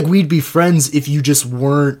 I feel like we'd be friends if you just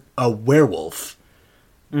weren't a werewolf.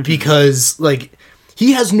 Because, like,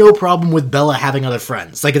 he has no problem with Bella having other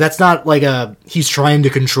friends. Like, that's not like he's trying to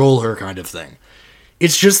control her kind of thing.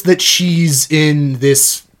 It's just that she's in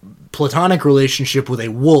this platonic relationship with a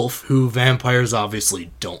wolf who vampires obviously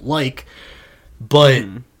don't like. But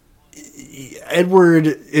Edward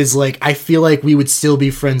is like, I feel like we would still be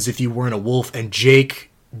friends if you weren't a wolf, and Jake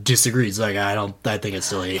disagrees. Like, I think it's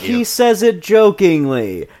still hate you. He says it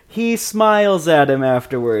jokingly. He smiles at him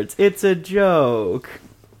afterwards. It's a joke.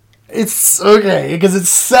 It's okay, because it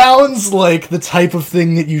sounds like the type of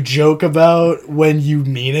thing that you joke about when you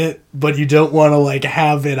mean it, but you don't want to, like,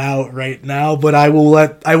 have it out right now, but I'm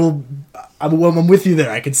with you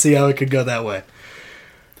there. I can see how it could go that way.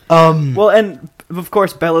 Well, and, of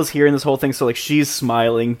course, Bella's hearing this whole thing, so, like, she's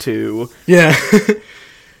smiling, too. Yeah.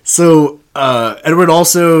 So, Edward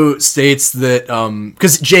also states that,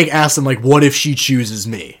 because Jake asks him, like, what if she chooses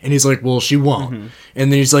me? And he's like, well, she won't. Mm-hmm.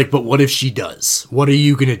 And then he's like, but what if she does? What are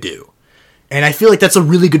you gonna do? And I feel like that's a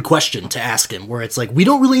really good question to ask him, where it's like, we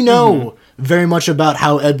don't really know very much about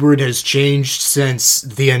how Edward has changed since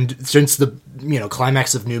the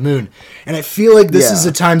climax of New Moon. And I feel like this is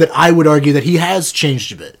a time that I would argue that he has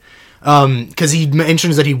changed a bit. Because he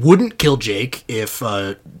mentions that he wouldn't kill Jake if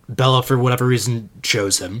Bella, for whatever reason,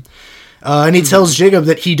 chose him. And he tells Jacob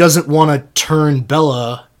that he doesn't want to turn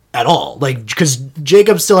Bella at all. Like, because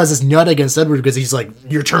Jacob still has this nut against Edward because he's like,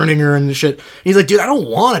 you're turning her and shit. And he's like, dude, I don't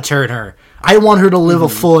want to turn her. I want her to live a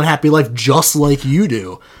full and happy life just like you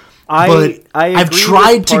do. I've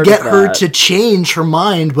tried to get her to change her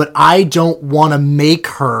mind, but I don't want to make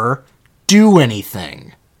her do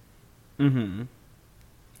anything. Mm-hmm.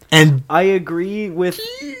 And I agree with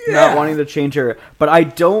not wanting to change her, but I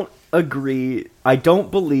don't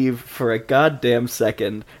believe for a goddamn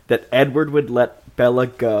second that Edward would let Bella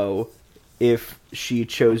go if she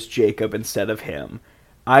chose Jacob instead of him.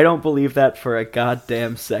 I don't believe that for a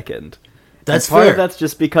goddamn second. That's part fair. Of that's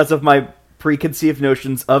just because of my preconceived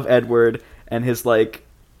notions of Edward and his, like,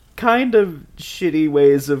 kind of shitty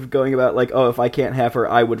ways of going about, like, oh, if I can't have her,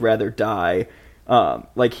 I would rather die.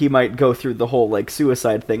 Like, he might go through the whole, like,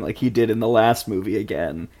 suicide thing like he did in the last movie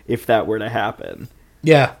again, if that were to happen.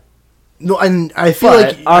 Yeah. No, and I feel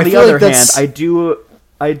but, like... on the other hand,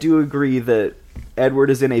 I do agree that Edward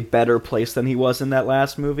is in a better place than he was in that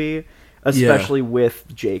last movie, especially with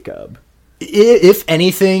Jacob. If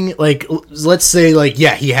anything, like, let's say, like,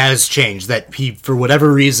 yeah, he has changed, that he, for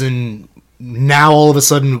whatever reason, now all of a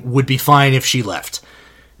sudden would be fine if she left.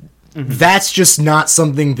 Mm-hmm. That's just not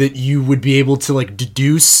something that you would be able to, like,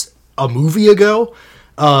 deduce a movie ago.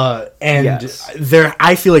 I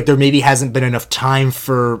feel like there maybe hasn't been enough time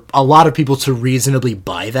for a lot of people to reasonably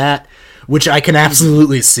buy that, which I can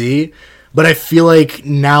absolutely see. But I feel like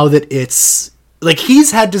now that it's, like,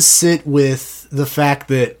 he's had to sit with the fact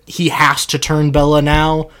that he has to turn Bella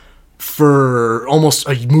now for almost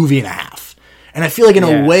a movie and a half. And I feel like in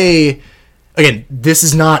a way, again, this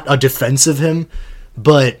is not a defense of him,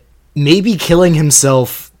 but maybe killing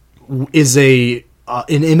himself is an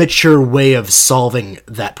immature way of solving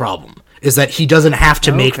that problem. Is that he doesn't have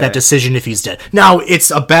to make that decision if he's dead. Now,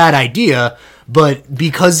 it's a bad idea, but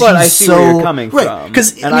because he's I see where you're coming from.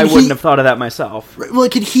 I wouldn't have thought of that myself.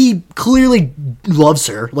 Like, he clearly loves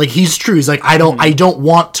her. Like, he's true. He's like, I don't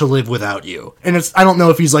want to live without you. And I don't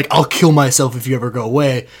know if he's like, I'll kill myself if you ever go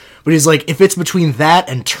away. But he's like, if it's between that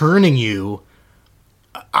and turning you,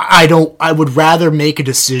 I would rather make a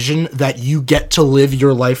decision that you get to live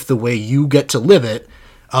your life the way you get to live it,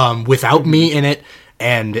 without me in it,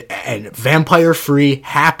 and vampire free,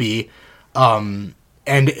 happy, and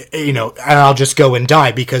I'll just go and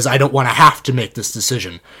die because I don't want to have to make this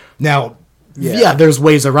decision. Now, there's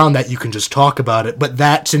ways around that. You can just talk about it, but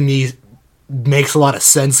that to me makes a lot of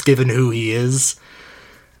sense given who he is.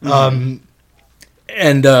 Mm-hmm.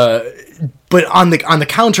 But on the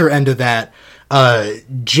counter end of that,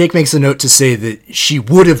 Jake makes a note to say that she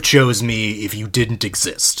would have chose me if you didn't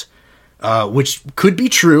exist, which could be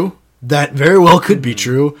true. That very well could be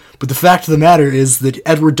true, but the fact of the matter is that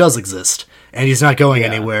Edward does exist, and he's not going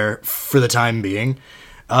anywhere for the time being.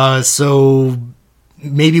 So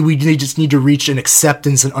maybe we just need to reach an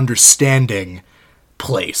acceptance and understanding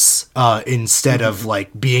place, instead of,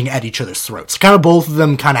 like, being at each other's throats. Kind of both of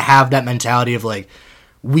them kind of have that mentality of, like,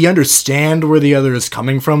 we understand where the other is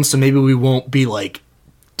coming from, so maybe we won't be, like,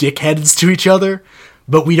 dickheads to each other,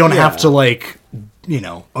 but we don't have to, like,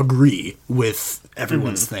 agree with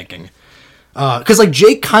everyone's thinking. Because, like,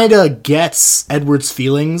 Jake kind of gets Edward's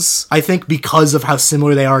feelings, I think, because of how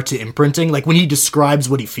similar they are to imprinting. Like, when he describes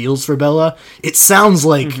what he feels for Bella, it sounds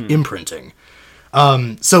like imprinting.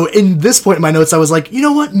 So in this point in my notes, I was like, you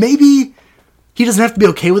know what, maybe he doesn't have to be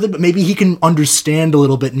okay with it, but maybe he can understand a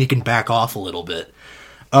little bit and he can back off a little bit.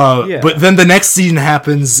 But then the next scene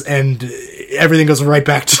happens and everything goes right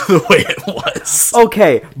back to the way it was.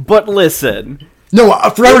 Okay, but listen. No,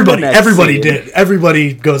 for everybody. Everybody did.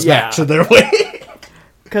 Everybody goes back to their way.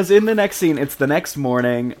 Because in the next scene, it's the next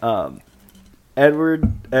morning.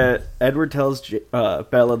 Edward tells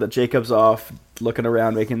Bella that Jacob's off, looking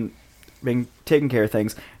around, taking care of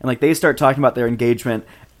things, and, like, they start talking about their engagement.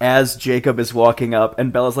 as Jacob is walking up,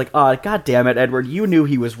 and Bella's like, "Oh, god damn it, Edward, you knew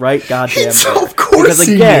he was right, goddamn it." Of course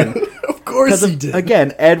he knew. Of course he did.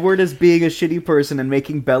 Again, Edward is being a shitty person and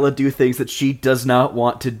making Bella do things that she does not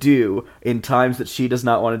want to do in times that she does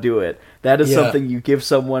not want to do it. That is something you give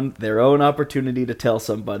someone their own opportunity to tell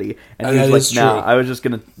somebody. And he's like, "Nah, I was just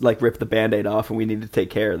gonna like rip the Band-Aid off, and we need to take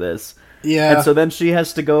care of this." Yeah. And so then she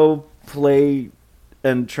has to go play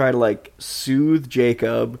and try to like soothe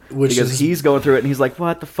Jacob because he's going through it, and he's like,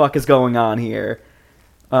 "What the fuck is going on here?"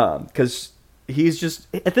 Because he's just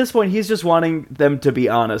at this point he's just wanting them to be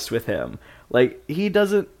honest with him. Like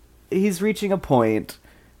he's reaching a point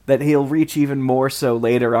that he'll reach even more so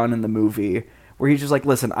later on in the movie, where he's just like,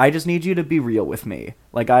 "Listen, I just need you to be real with me.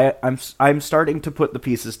 Like I'm starting to put the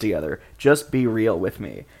pieces together. Just be real with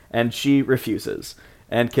me." And she refuses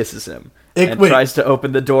and kisses him. Tries to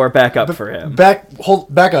open the door back up for him.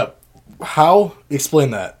 Back up. How?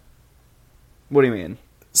 Explain that. What do you mean?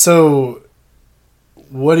 So,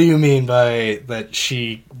 what do you mean by that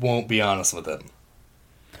she won't be honest with him?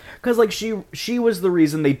 Because, like, she was the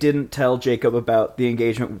reason they didn't tell Jacob about the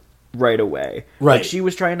engagement right away. Right. Like, she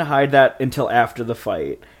was trying to hide that until after the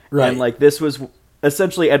fight. Right. And, like, this was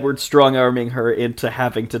essentially Edward strong-arming her into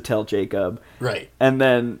having to tell Jacob. Right. And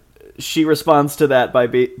then she responds to that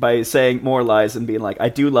by saying more lies and being like, "I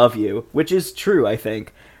do love you," which is true, I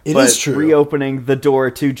think. It is true. Reopening the door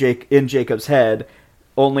to Jacob's head,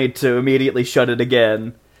 only to immediately shut it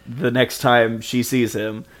again the next time she sees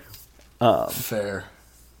him. Fair.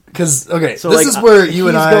 Because this like, is where you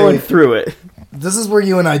and I going through it. This is where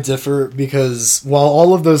you and I differ, because while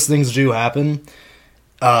all of those things do happen,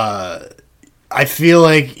 I feel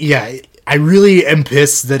like I really am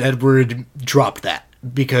pissed that Edward dropped that.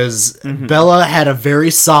 Because Bella had a very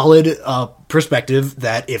solid perspective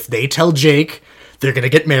that if they tell Jake they're going to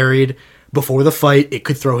get married before the fight, it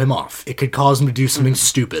could throw him off. It could cause him to do something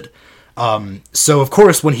stupid. So, of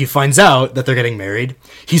course, when he finds out that they're getting married,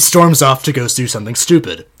 he storms off to go do something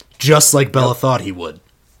stupid, just like Bella thought he would.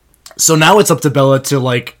 So now it's up to Bella to,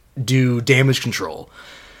 like, do damage control.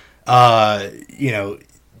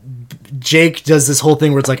 Jake does this whole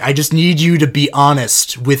thing where it's like, "I just need you to be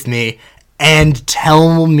honest with me and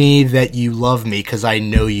tell me that you love me, because I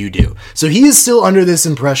know you do." So he is still under this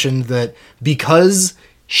impression that because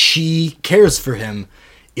she cares for him,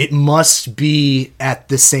 it must be at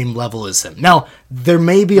the same level as him. Now, there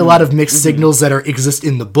may be a lot of mixed signals that exist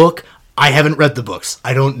in the book. I haven't read the books.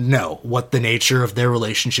 I don't know what the nature of their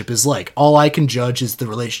relationship is like. All I can judge is the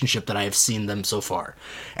relationship that I have seen them so far.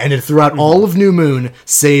 And throughout all of New Moon,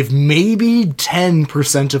 save maybe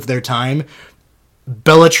 10% of their time,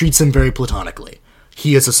 Bella treats him very platonically.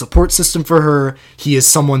 He is a support system for her. He is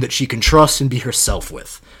someone that she can trust and be herself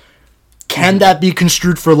with. Can that be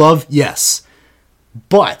construed for love? Yes.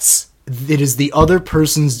 But it is the other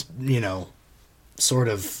person's, sort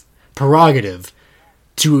of prerogative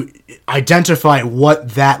to identify what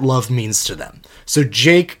that love means to them. So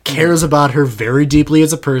Jake cares about her very deeply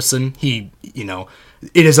as a person. He,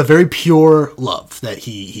 it is a very pure love that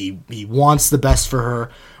he wants the best for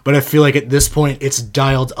her. But I feel like at this point it's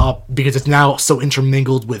dialed up because it's now so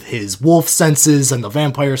intermingled with his wolf senses and the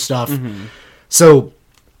vampire stuff. So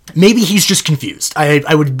maybe he's just confused.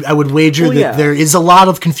 I would wager that there is a lot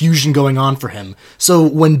of confusion going on for him. So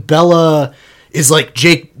when Bella is like,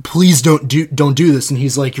 "Jake, please don't do this," and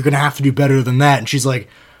he's like, "You're gonna have to do better than that," and she's like,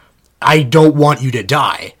 "I don't want you to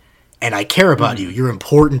die, and I care about you. You're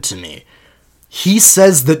important to me." He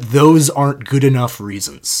says that those aren't good enough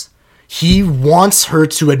reasons. He wants her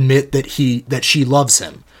to admit that she loves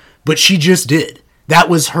him, but she just did. That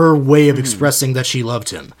was her way of expressing that she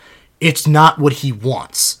loved him. It's not what he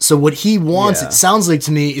wants. So what he wants, it sounds like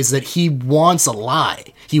to me, is that he wants a lie.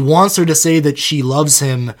 He wants her to say that she loves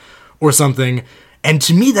him or something. And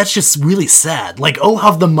to me, that's just really sad. Like, oh,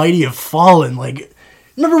 how the mighty have fallen. Like,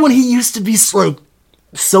 remember when he used to be so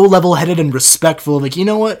level-headed and respectful? Like, you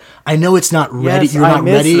know what? I know it's not ready. Yes, You're not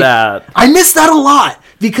ready. That. I miss that a lot.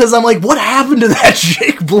 Because I'm like, what happened to that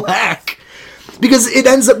Jake Black? Because it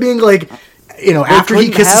ends up being like, after he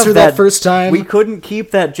kisses her that first time. We couldn't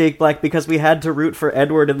keep that Jake Black because we had to root for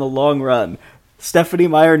Edward in the long run. Stephanie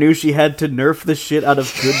Meyer knew she had to nerf the shit out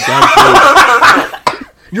of good guy Jake.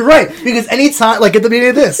 You're right. Because anytime, like at the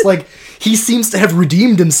beginning of this, like, he seems to have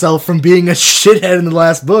redeemed himself from being a shithead in the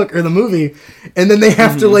last book or the movie. And then they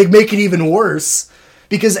have to, like, make it even worse.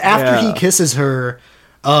 Because after he kisses her,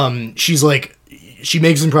 she's like, she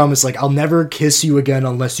makes him promise, like, "I'll never kiss you again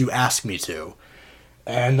unless you ask me to."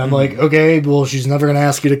 And I'm like, okay, well, she's never going to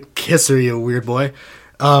ask you to kiss her, you weird boy.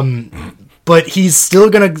 But he's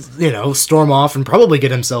still going to, storm off and probably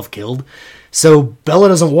get himself killed. So Bella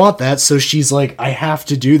doesn't want that, so she's like, I have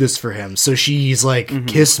to do this for him. So she's like,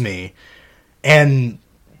 kiss me. And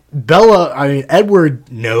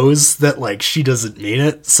Edward knows that, like, she doesn't mean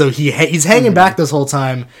it, so he's hanging back this whole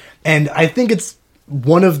time, and I think it's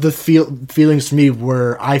one of the feelings to me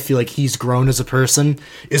where I feel like he's grown as a person,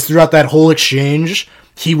 is throughout that whole exchange,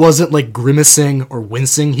 he wasn't, like, grimacing or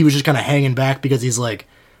wincing, he was just kind of hanging back because he's like,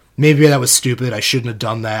 maybe that was stupid, I shouldn't have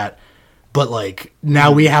done that, but, like,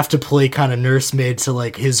 now we have to play kind of nursemaid to,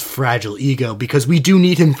 like, his fragile ego, because we do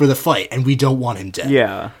need him for the fight, and we don't want him dead.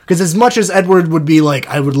 Yeah. Because as much as Edward would be like,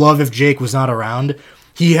 I would love if Jake was not around,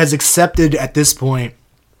 he has accepted at this point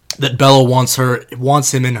that Bella wants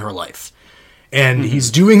him in her life. And he's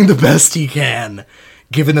doing the best he can,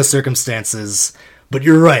 given the circumstances. But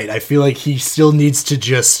you're right, I feel like he still needs to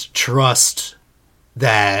just trust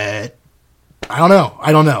that... I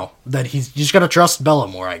don't know. That he's just gotta trust Bella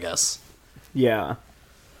more, I guess. Yeah.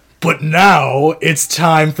 But now it's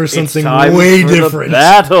time for something way different. The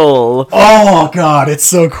battle. Oh god, it's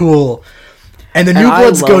so cool. And the New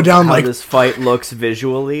Bloods go down how like this fight looks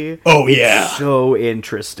visually. Oh yeah, it's so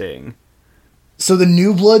interesting. So the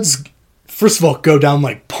New Bloods, first of all, go down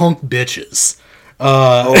like punk bitches.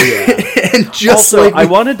 Oh yeah. And just also, like I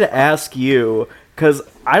wanted to ask you, because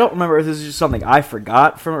I don't remember if this is just something I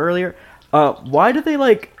forgot from earlier. Why did they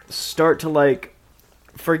like start to like,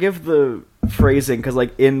 forgive the phrasing, because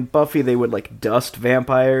like in Buffy they would like dust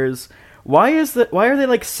vampires. Why are they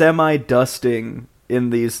like semi-dusting in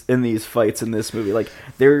these fights in this movie? Like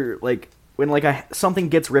they're like, when like something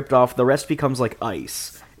gets ripped off, the rest becomes like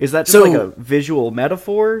ice. Is that just like a visual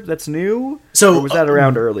metaphor that's new? Or was that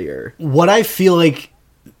around earlier? What I feel like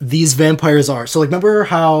these vampires are, so like, remember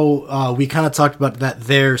how we kind of talked about that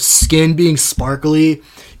their skin being sparkly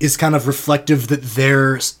is kind of reflective that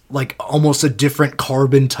they're like almost a different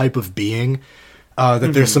carbon type of being,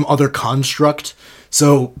 that there's some other construct.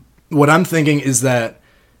 So what I'm thinking is that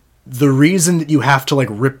the reason that you have to like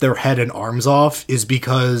rip their head and arms off is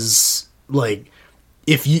because like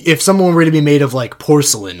if someone were to be made of like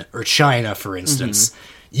porcelain or china, for instance,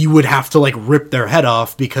 you would have to like rip their head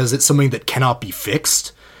off because it's something that cannot be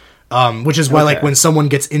fixed. Which is why like when someone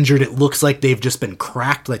gets injured, it looks like they've just been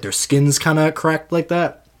cracked, like their skin's kind of cracked like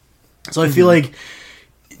that. So I feel like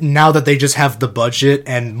now that they just have the budget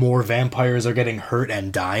and more vampires are getting hurt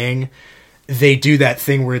and dying, they do that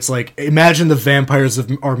thing where it's like, imagine the vampires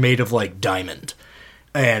are made of like diamond.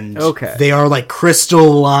 And they are like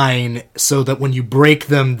crystalline, so that when you break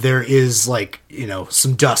them, there is like, you know,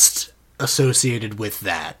 some dust associated with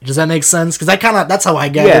that. Does that make sense? Because that's how I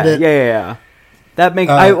gathered it. Yeah. That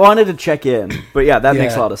makes. I wanted to check in, but yeah, that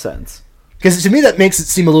makes a lot of sense. Because to me, that makes it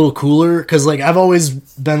seem a little cooler. Because like I've always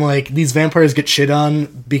been like, these vampires get shit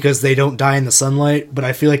on because they don't die in the sunlight. But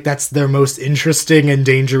I feel like that's their most interesting and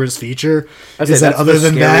dangerous feature. Is that other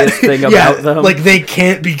than that, thing about them. Like they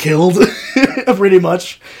can't be killed, pretty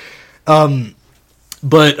much.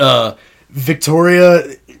 But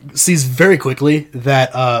Victoria sees very quickly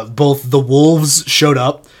that both the wolves showed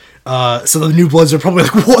up. So the New Bloods are probably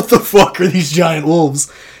like, what the fuck are these giant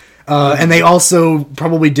wolves? And they also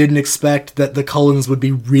probably didn't expect that the Cullens would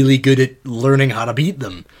be really good at learning how to beat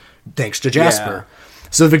them, thanks to Jasper. Yeah.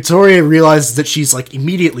 So Victoria realizes that she's like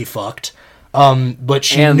immediately fucked, but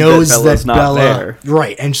she knows that Bella... There.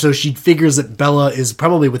 Right, and so she figures that Bella is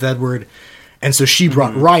probably with Edward, and so she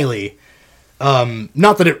brought Riley.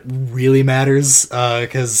 Not that it really matters,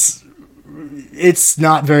 because... it's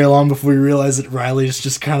not very long before we realize that Riley is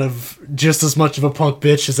just kind of just as much of a punk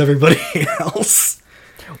bitch as everybody else.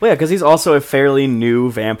 Well, yeah, because he's also a fairly new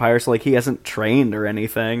vampire, so like he hasn't trained or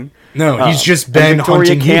anything. No, he's just been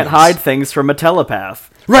Victoria hunting can't humans. Hide things from a telepath.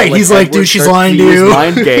 Right, so, he's like, dude, she's lying to you.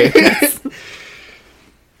 Mind games.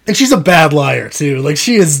 And she's a bad liar too. Like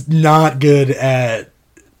she is not good at.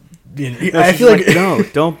 I feel like no,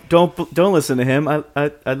 don't listen to him.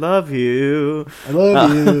 I love you. I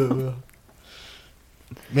love you.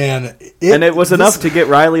 Man, it was enough to get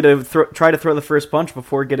Riley to try to throw the first punch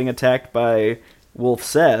before getting attacked by Wolf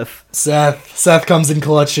Seth. Seth comes in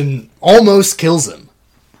clutch and almost kills him.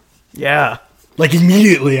 Yeah. Like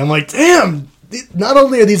immediately. I'm like, damn, not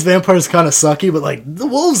only are these vampires kind of sucky, but like the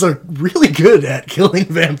wolves are really good at killing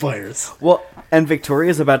vampires. Well, and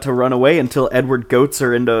Victoria's about to run away until Edward goats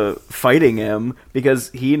her into fighting him because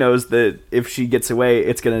he knows that if she gets away,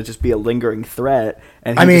 it's going to just be a lingering threat.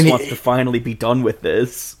 And he just wants to finally be done with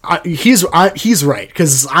this. He's right,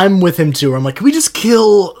 because I'm with him too. I'm like, can we just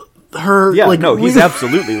kill her? Yeah, like, no, he's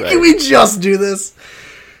absolutely right. Can we just do this?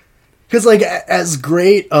 Because like, as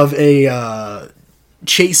great of a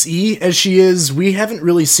chasee as she is, we haven't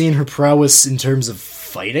really seen her prowess in terms of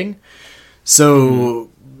fighting. So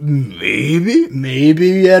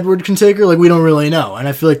maybe Edward can take her. Like, we don't really know. And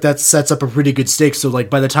I feel like that sets up a pretty good stake. So, like,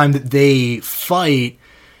 by the time that they fight,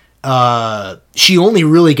 she only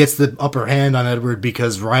really gets the upper hand on Edward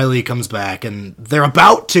because Riley comes back and they're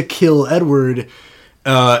about to kill Edward.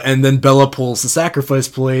 And then Bella pulls the sacrifice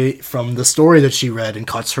plate from the story that she read and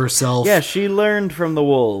cuts herself. Yeah, she learned from the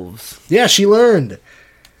wolves. Yeah, she learned.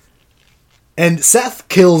 And Seth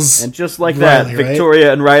kills and just like Riley, that,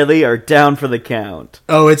 Victoria and Riley are down for the count.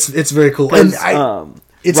 Oh, it's very cool. And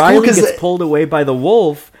it's Riley cool gets pulled away by the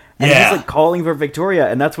wolf, and he's like calling for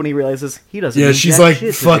Victoria, and that's when he realizes he doesn't. Yeah, she's like,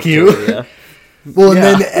 "Fuck you." Well, and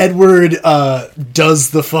then Edward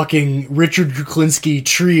does the fucking Richard Kuklinski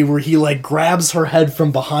tree where he like grabs her head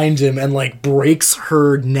from behind him and like breaks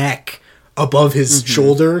her neck above his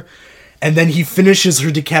shoulder. And then he finishes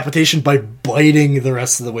her decapitation by biting the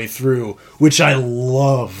rest of the way through, which I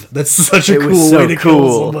love. That's such a cool way to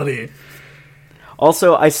kill somebody.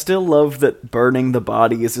 Also, I still love that burning the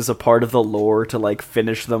bodies is a part of the lore to, like,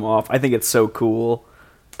 finish them off. I think it's so cool.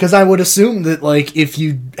 Because I would assume that, like, if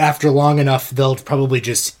you, after long enough, they'll probably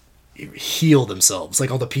just heal themselves.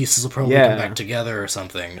 Like, all the pieces will probably come back together or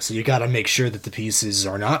something. So you gotta make sure that the pieces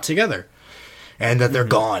are not together. And that they're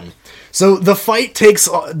gone. So the fight takes,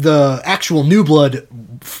 the actual New Blood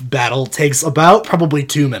battle takes about probably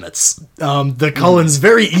 2 minutes. The Cullens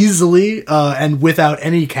very easily, and without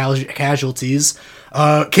any casualties,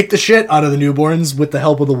 kick the shit out of the newborns with the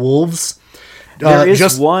help of the wolves. There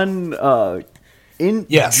is one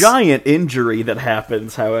giant injury that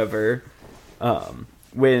happens, however,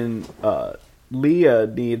 when Leah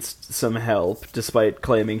needs some help, despite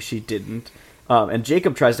claiming she didn't, and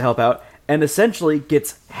Jacob tries to help out, and essentially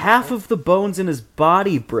gets half of the bones in his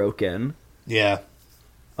body broken. Yeah.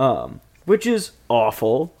 Which is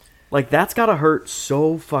awful. Like, that's gotta hurt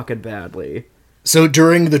so fucking badly. So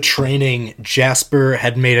during the training, Jasper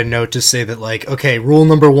had made a note to say that, like, okay, rule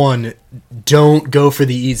number 1, don't go for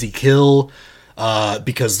the easy kill,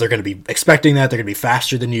 because they're going to be expecting that, they're going to be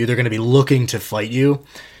faster than you, they're going to be looking to fight you,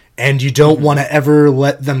 and you don't want to ever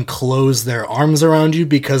let them close their arms around you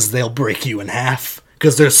because they'll break you in half.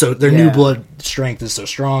 Because their New Blood strength is so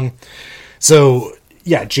strong. So,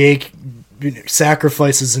 yeah, Jake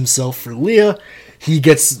sacrifices himself for Leah. He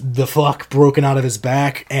gets the fuck broken out of his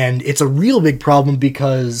back, and it's a real big problem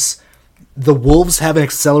because the wolves have an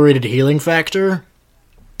accelerated healing factor,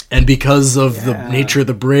 and because of the nature of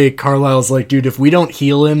the break, Carlisle's like, dude, if we don't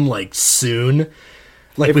heal him, like, soon,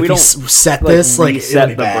 like, if we don't set this, like,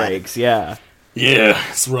 reset the breaks, yeah. Yeah,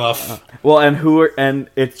 it's rough. Well, and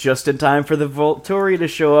it's just in time for the Volturi to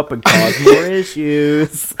show up and cause more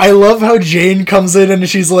issues. I love how Jane comes in and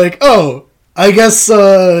she's like, "Oh, I guess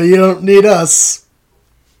you don't need us.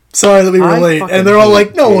 Sorry that we were late." And they're all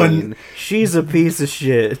like, "No one." She's a piece of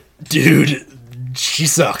shit, dude. She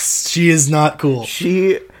sucks. She is not cool.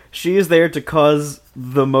 She is there to cause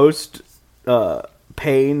the most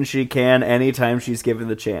pain she can anytime she's given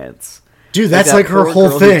the chance. Dude, that's like her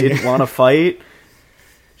whole thing. Who didn't want to fight.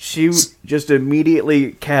 She just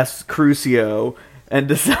immediately casts Crucio and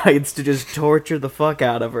decides to just torture the fuck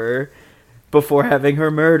out of her before having her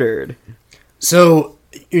murdered. So,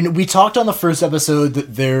 we talked on the first episode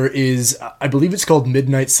that there is, I believe it's called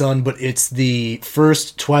Midnight Sun, but it's the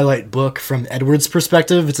first Twilight book from Edward's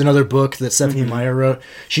perspective. It's another book that Stephanie Meyer wrote.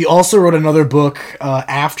 She also wrote another book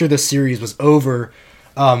after the series was over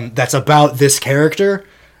that's about this character.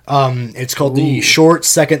 It's called The Short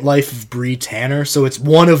Second Life of Bree Tanner. So it's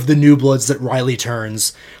one of the New Bloods that Riley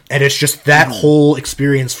turns, and it's just that whole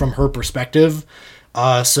experience from her perspective.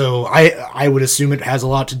 So I would assume it has a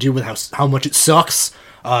lot to do with how much it sucks,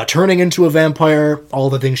 turning into a vampire, all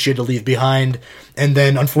the things she had to leave behind, and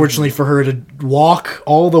then unfortunately for her to walk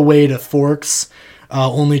all the way to Forks,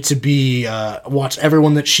 only to be watch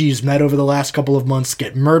everyone that she's met over the last couple of months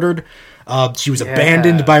get murdered. She was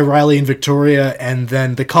abandoned by Riley and Victoria, and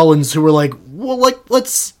then the Cullens, who were like, well, like,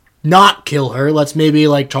 let's not kill her. Let's maybe,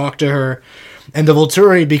 like, talk to her. And the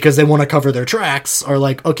Volturi, because they want to cover their tracks, are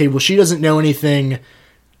like, okay, well, she doesn't know anything.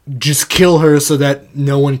 Just kill her so that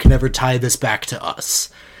no one can ever tie this back to us.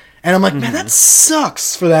 And I'm like, man, that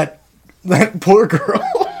sucks for that poor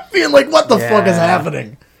girl. Being like, what the fuck is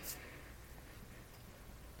happening?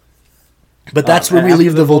 But that's where we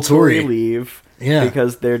leave the Volturi. Leave. Yeah.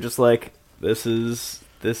 Because they're just like, this is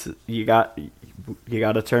you got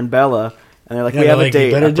to turn Bella, and they're like, we have a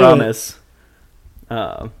date, I promise.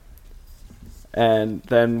 And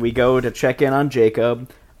then we go to check in on Jacob,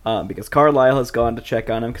 because Carlisle has gone to check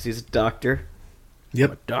on him because he's a doctor.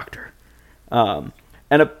 Yep, a doctor. And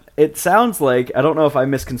it sounds like, I don't know if I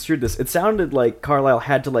misconstrued this. It sounded like Carlisle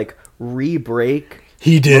had to like re-break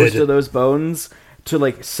most of those bones to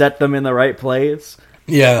like set them in the right place.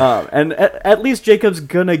 Yeah. And at least Jacob's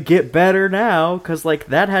gonna get better now, because like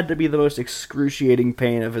that had to be the most excruciating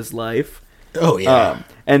pain of his life. Oh yeah.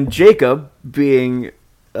 And Jacob, being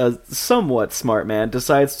a somewhat smart man,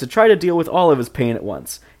 decides to try to deal with all of his pain at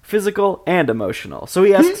once, physical and emotional. So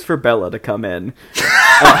he asks for Bella to come in.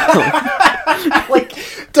 Like,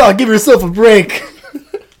 dog, give yourself a break.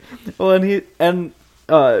 Well, and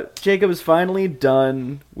Jacob is finally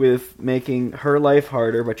done with making her life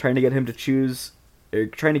harder by trying to get her to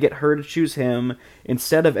choose him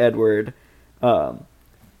instead of Edward.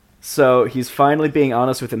 So he's finally being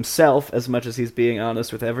honest with himself as much as he's being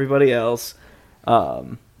honest with everybody else.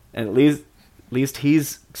 And at least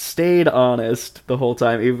he's stayed honest the whole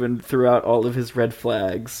time, even throughout all of his red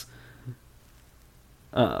flags.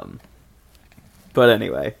 But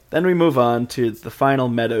anyway, then we move on to the final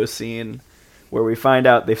meadow scene, where we find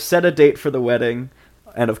out they've set a date for the wedding,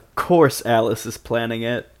 and of course Alice is planning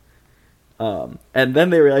it. And then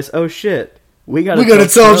they realize, oh shit, we gotta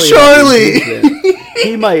tell Charlie.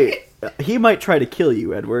 He might try to kill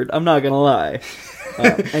you, Edward. I'm not gonna lie.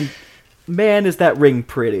 And man, is that ring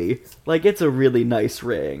pretty. Like, it's a really nice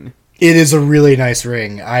ring. It is a really nice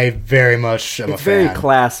ring. I very much am a fan. It's very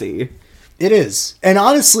classy. It is. And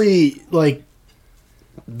honestly, like,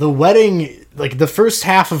 the wedding, like, the first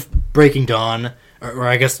half of Breaking Dawn, or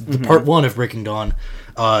I guess the part one of Breaking Dawn,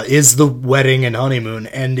 is the wedding and honeymoon,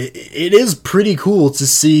 and it is pretty cool to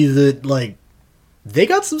see that, like, they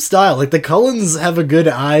got some style. Like, the Cullens have a good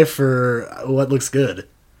eye for what looks good.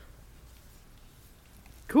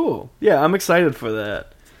 Cool. Yeah, I'm excited for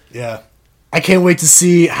that. Yeah. I can't wait to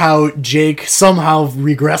see how Jake somehow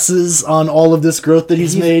regresses on all of this growth that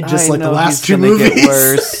he's made, just like the last two movies. Get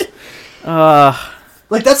worse.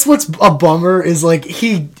 Like, that's what's a bummer, is like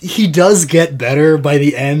he does get better by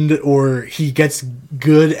the end, or he gets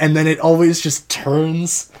good, and then it always just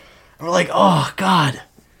turns. And we're like, oh god.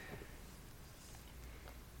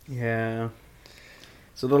 Yeah.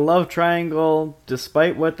 So the love triangle,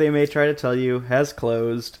 despite what they may try to tell you, has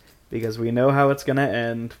closed, because we know how it's going to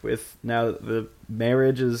end, with now that the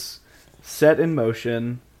marriage is set in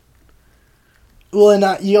motion. Well,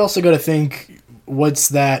 and you also got to think, how is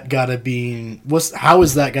that got to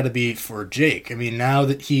be for Jake? I mean, now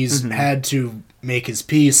that he's had to make his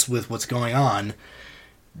peace with what's going on,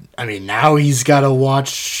 I mean, now he's got to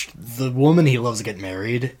watch the woman he loves get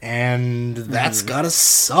married, and that's got to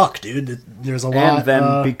suck, dude. There's a lot. And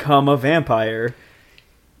then become a vampire.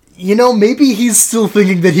 You know, maybe he's still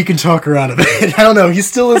thinking that he can talk her out of it. I don't know. He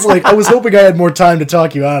still is like, I was hoping I had more time to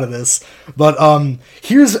talk you out of this. But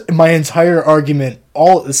here's my entire argument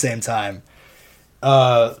all at the same time.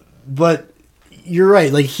 But you're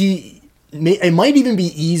right. Like, it might even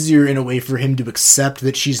be easier in a way for him to accept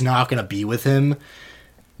that she's not going to be with him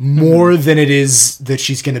more than it is that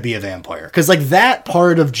she's going to be a vampire. Because, like, that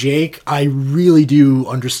part of Jake, I really do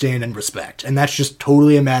understand and respect. And that's just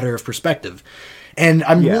totally a matter of perspective. And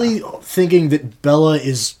I'm really thinking that Bella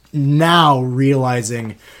is now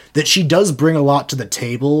realizing that she does bring a lot to the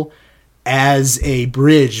table as a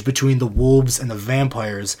bridge between the wolves and the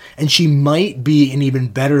vampires, and she might be an even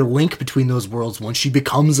better link between those worlds once she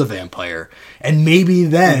becomes a vampire. And maybe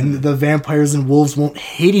then the vampires and wolves won't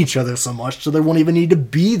hate each other so much, so there won't even need to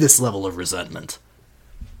be this level of resentment.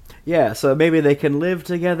 Yeah, so maybe they can live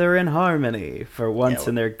together in harmony for once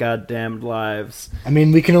in their goddamn lives. I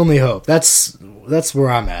mean, we can only hope. That's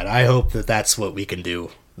where I'm at. I hope that that's what we can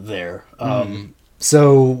do there.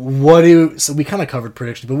 So we kind of covered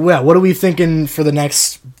predictions, but yeah, what are we thinking for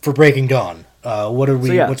Breaking Dawn?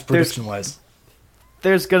 What's prediction wise?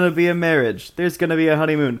 There's gonna be a marriage. There's gonna be a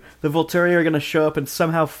honeymoon. The Volturi are gonna show up and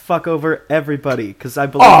somehow fuck over everybody, because I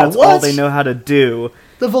believe that's all they know how to do.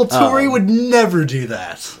 The Volturi would never do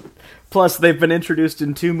that. Plus, they've been introduced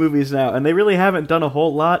in 2 movies now, and they really haven't done a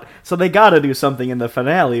whole lot, so they gotta do something in the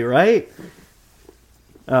finale, right?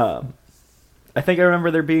 I think I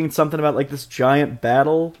remember there being something about, like, this giant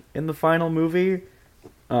battle in the final movie.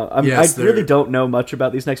 I really don't know much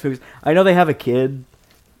about these next movies. I know they have a kid.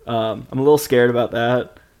 I'm a little scared about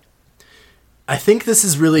that. I think this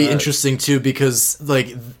is really interesting, too, because,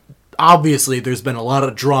 like, obviously there's been a lot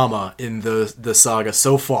of drama in the saga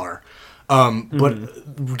so far.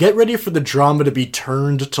 But get ready for the drama to be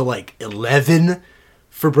turned to, like, 11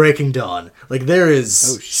 for Breaking Dawn. Like, there is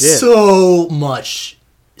so much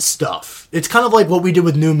stuff. It's kind of like what we did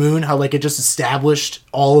with New Moon, how, like, it just established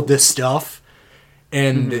all of this stuff.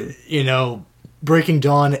 And, you know, Breaking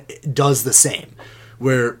Dawn does the same,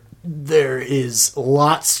 where there is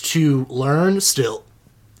lots to learn still,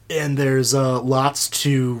 and there's lots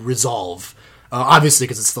to resolve. Obviously,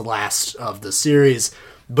 because it's the last of the series.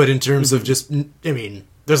 But in terms of just, I mean,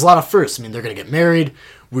 there's a lot of firsts. I mean, they're going to get married.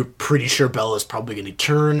 We're pretty sure Bella's probably going to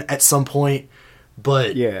turn at some point.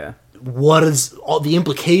 But what is all the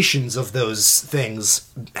implications of those things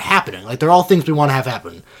happening? Like, they're all things we want to have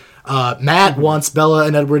happen. Matt wants Bella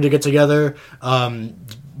and Edward to get together.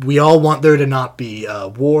 We all want there to not be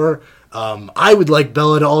war. I would like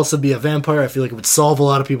Bella to also be a vampire. I feel like it would solve a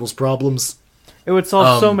lot of people's problems. It would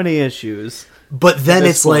solve so many issues. But then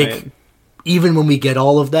it's like, even when we get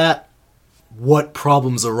all of that, what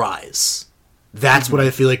problems arise? That's what I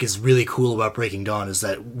feel like is really cool about Breaking Dawn, is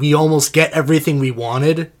that we almost get everything we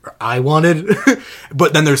wanted, or I wanted,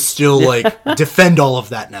 but then there's still, like, defend all of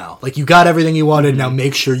that now. Like, you got everything you wanted, now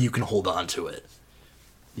make sure you can hold on to it.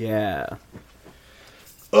 Yeah.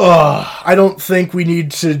 I don't think we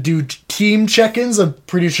need to do team check-ins. I'm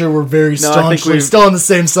pretty sure we're very staunchly still on the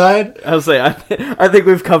same side. I was saying, I think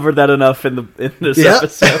we've covered that enough in this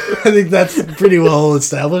episode. I think that's pretty well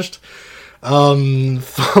established. Follow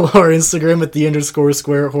our Instagram at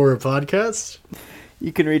 @the_Square Horror Podcast.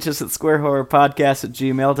 You can reach us at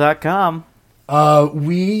squarehorrorpodcast@gmail.com.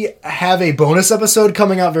 We have a bonus episode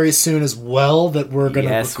coming out very soon as well that we're going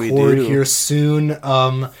to record here soon.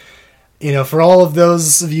 For all of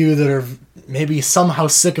those of you that are maybe somehow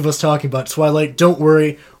sick of us talking about Twilight, don't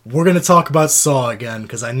worry. We're going to talk about Saw again,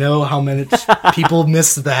 because I know how many people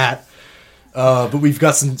missed that. But we've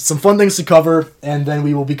got some fun things to cover, and then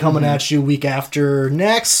we will be coming at you week after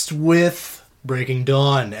next with Breaking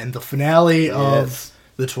Dawn and the finale of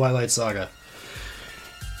the Twilight Saga.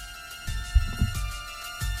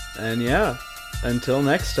 And until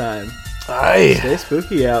next time, stay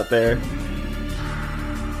spooky out there.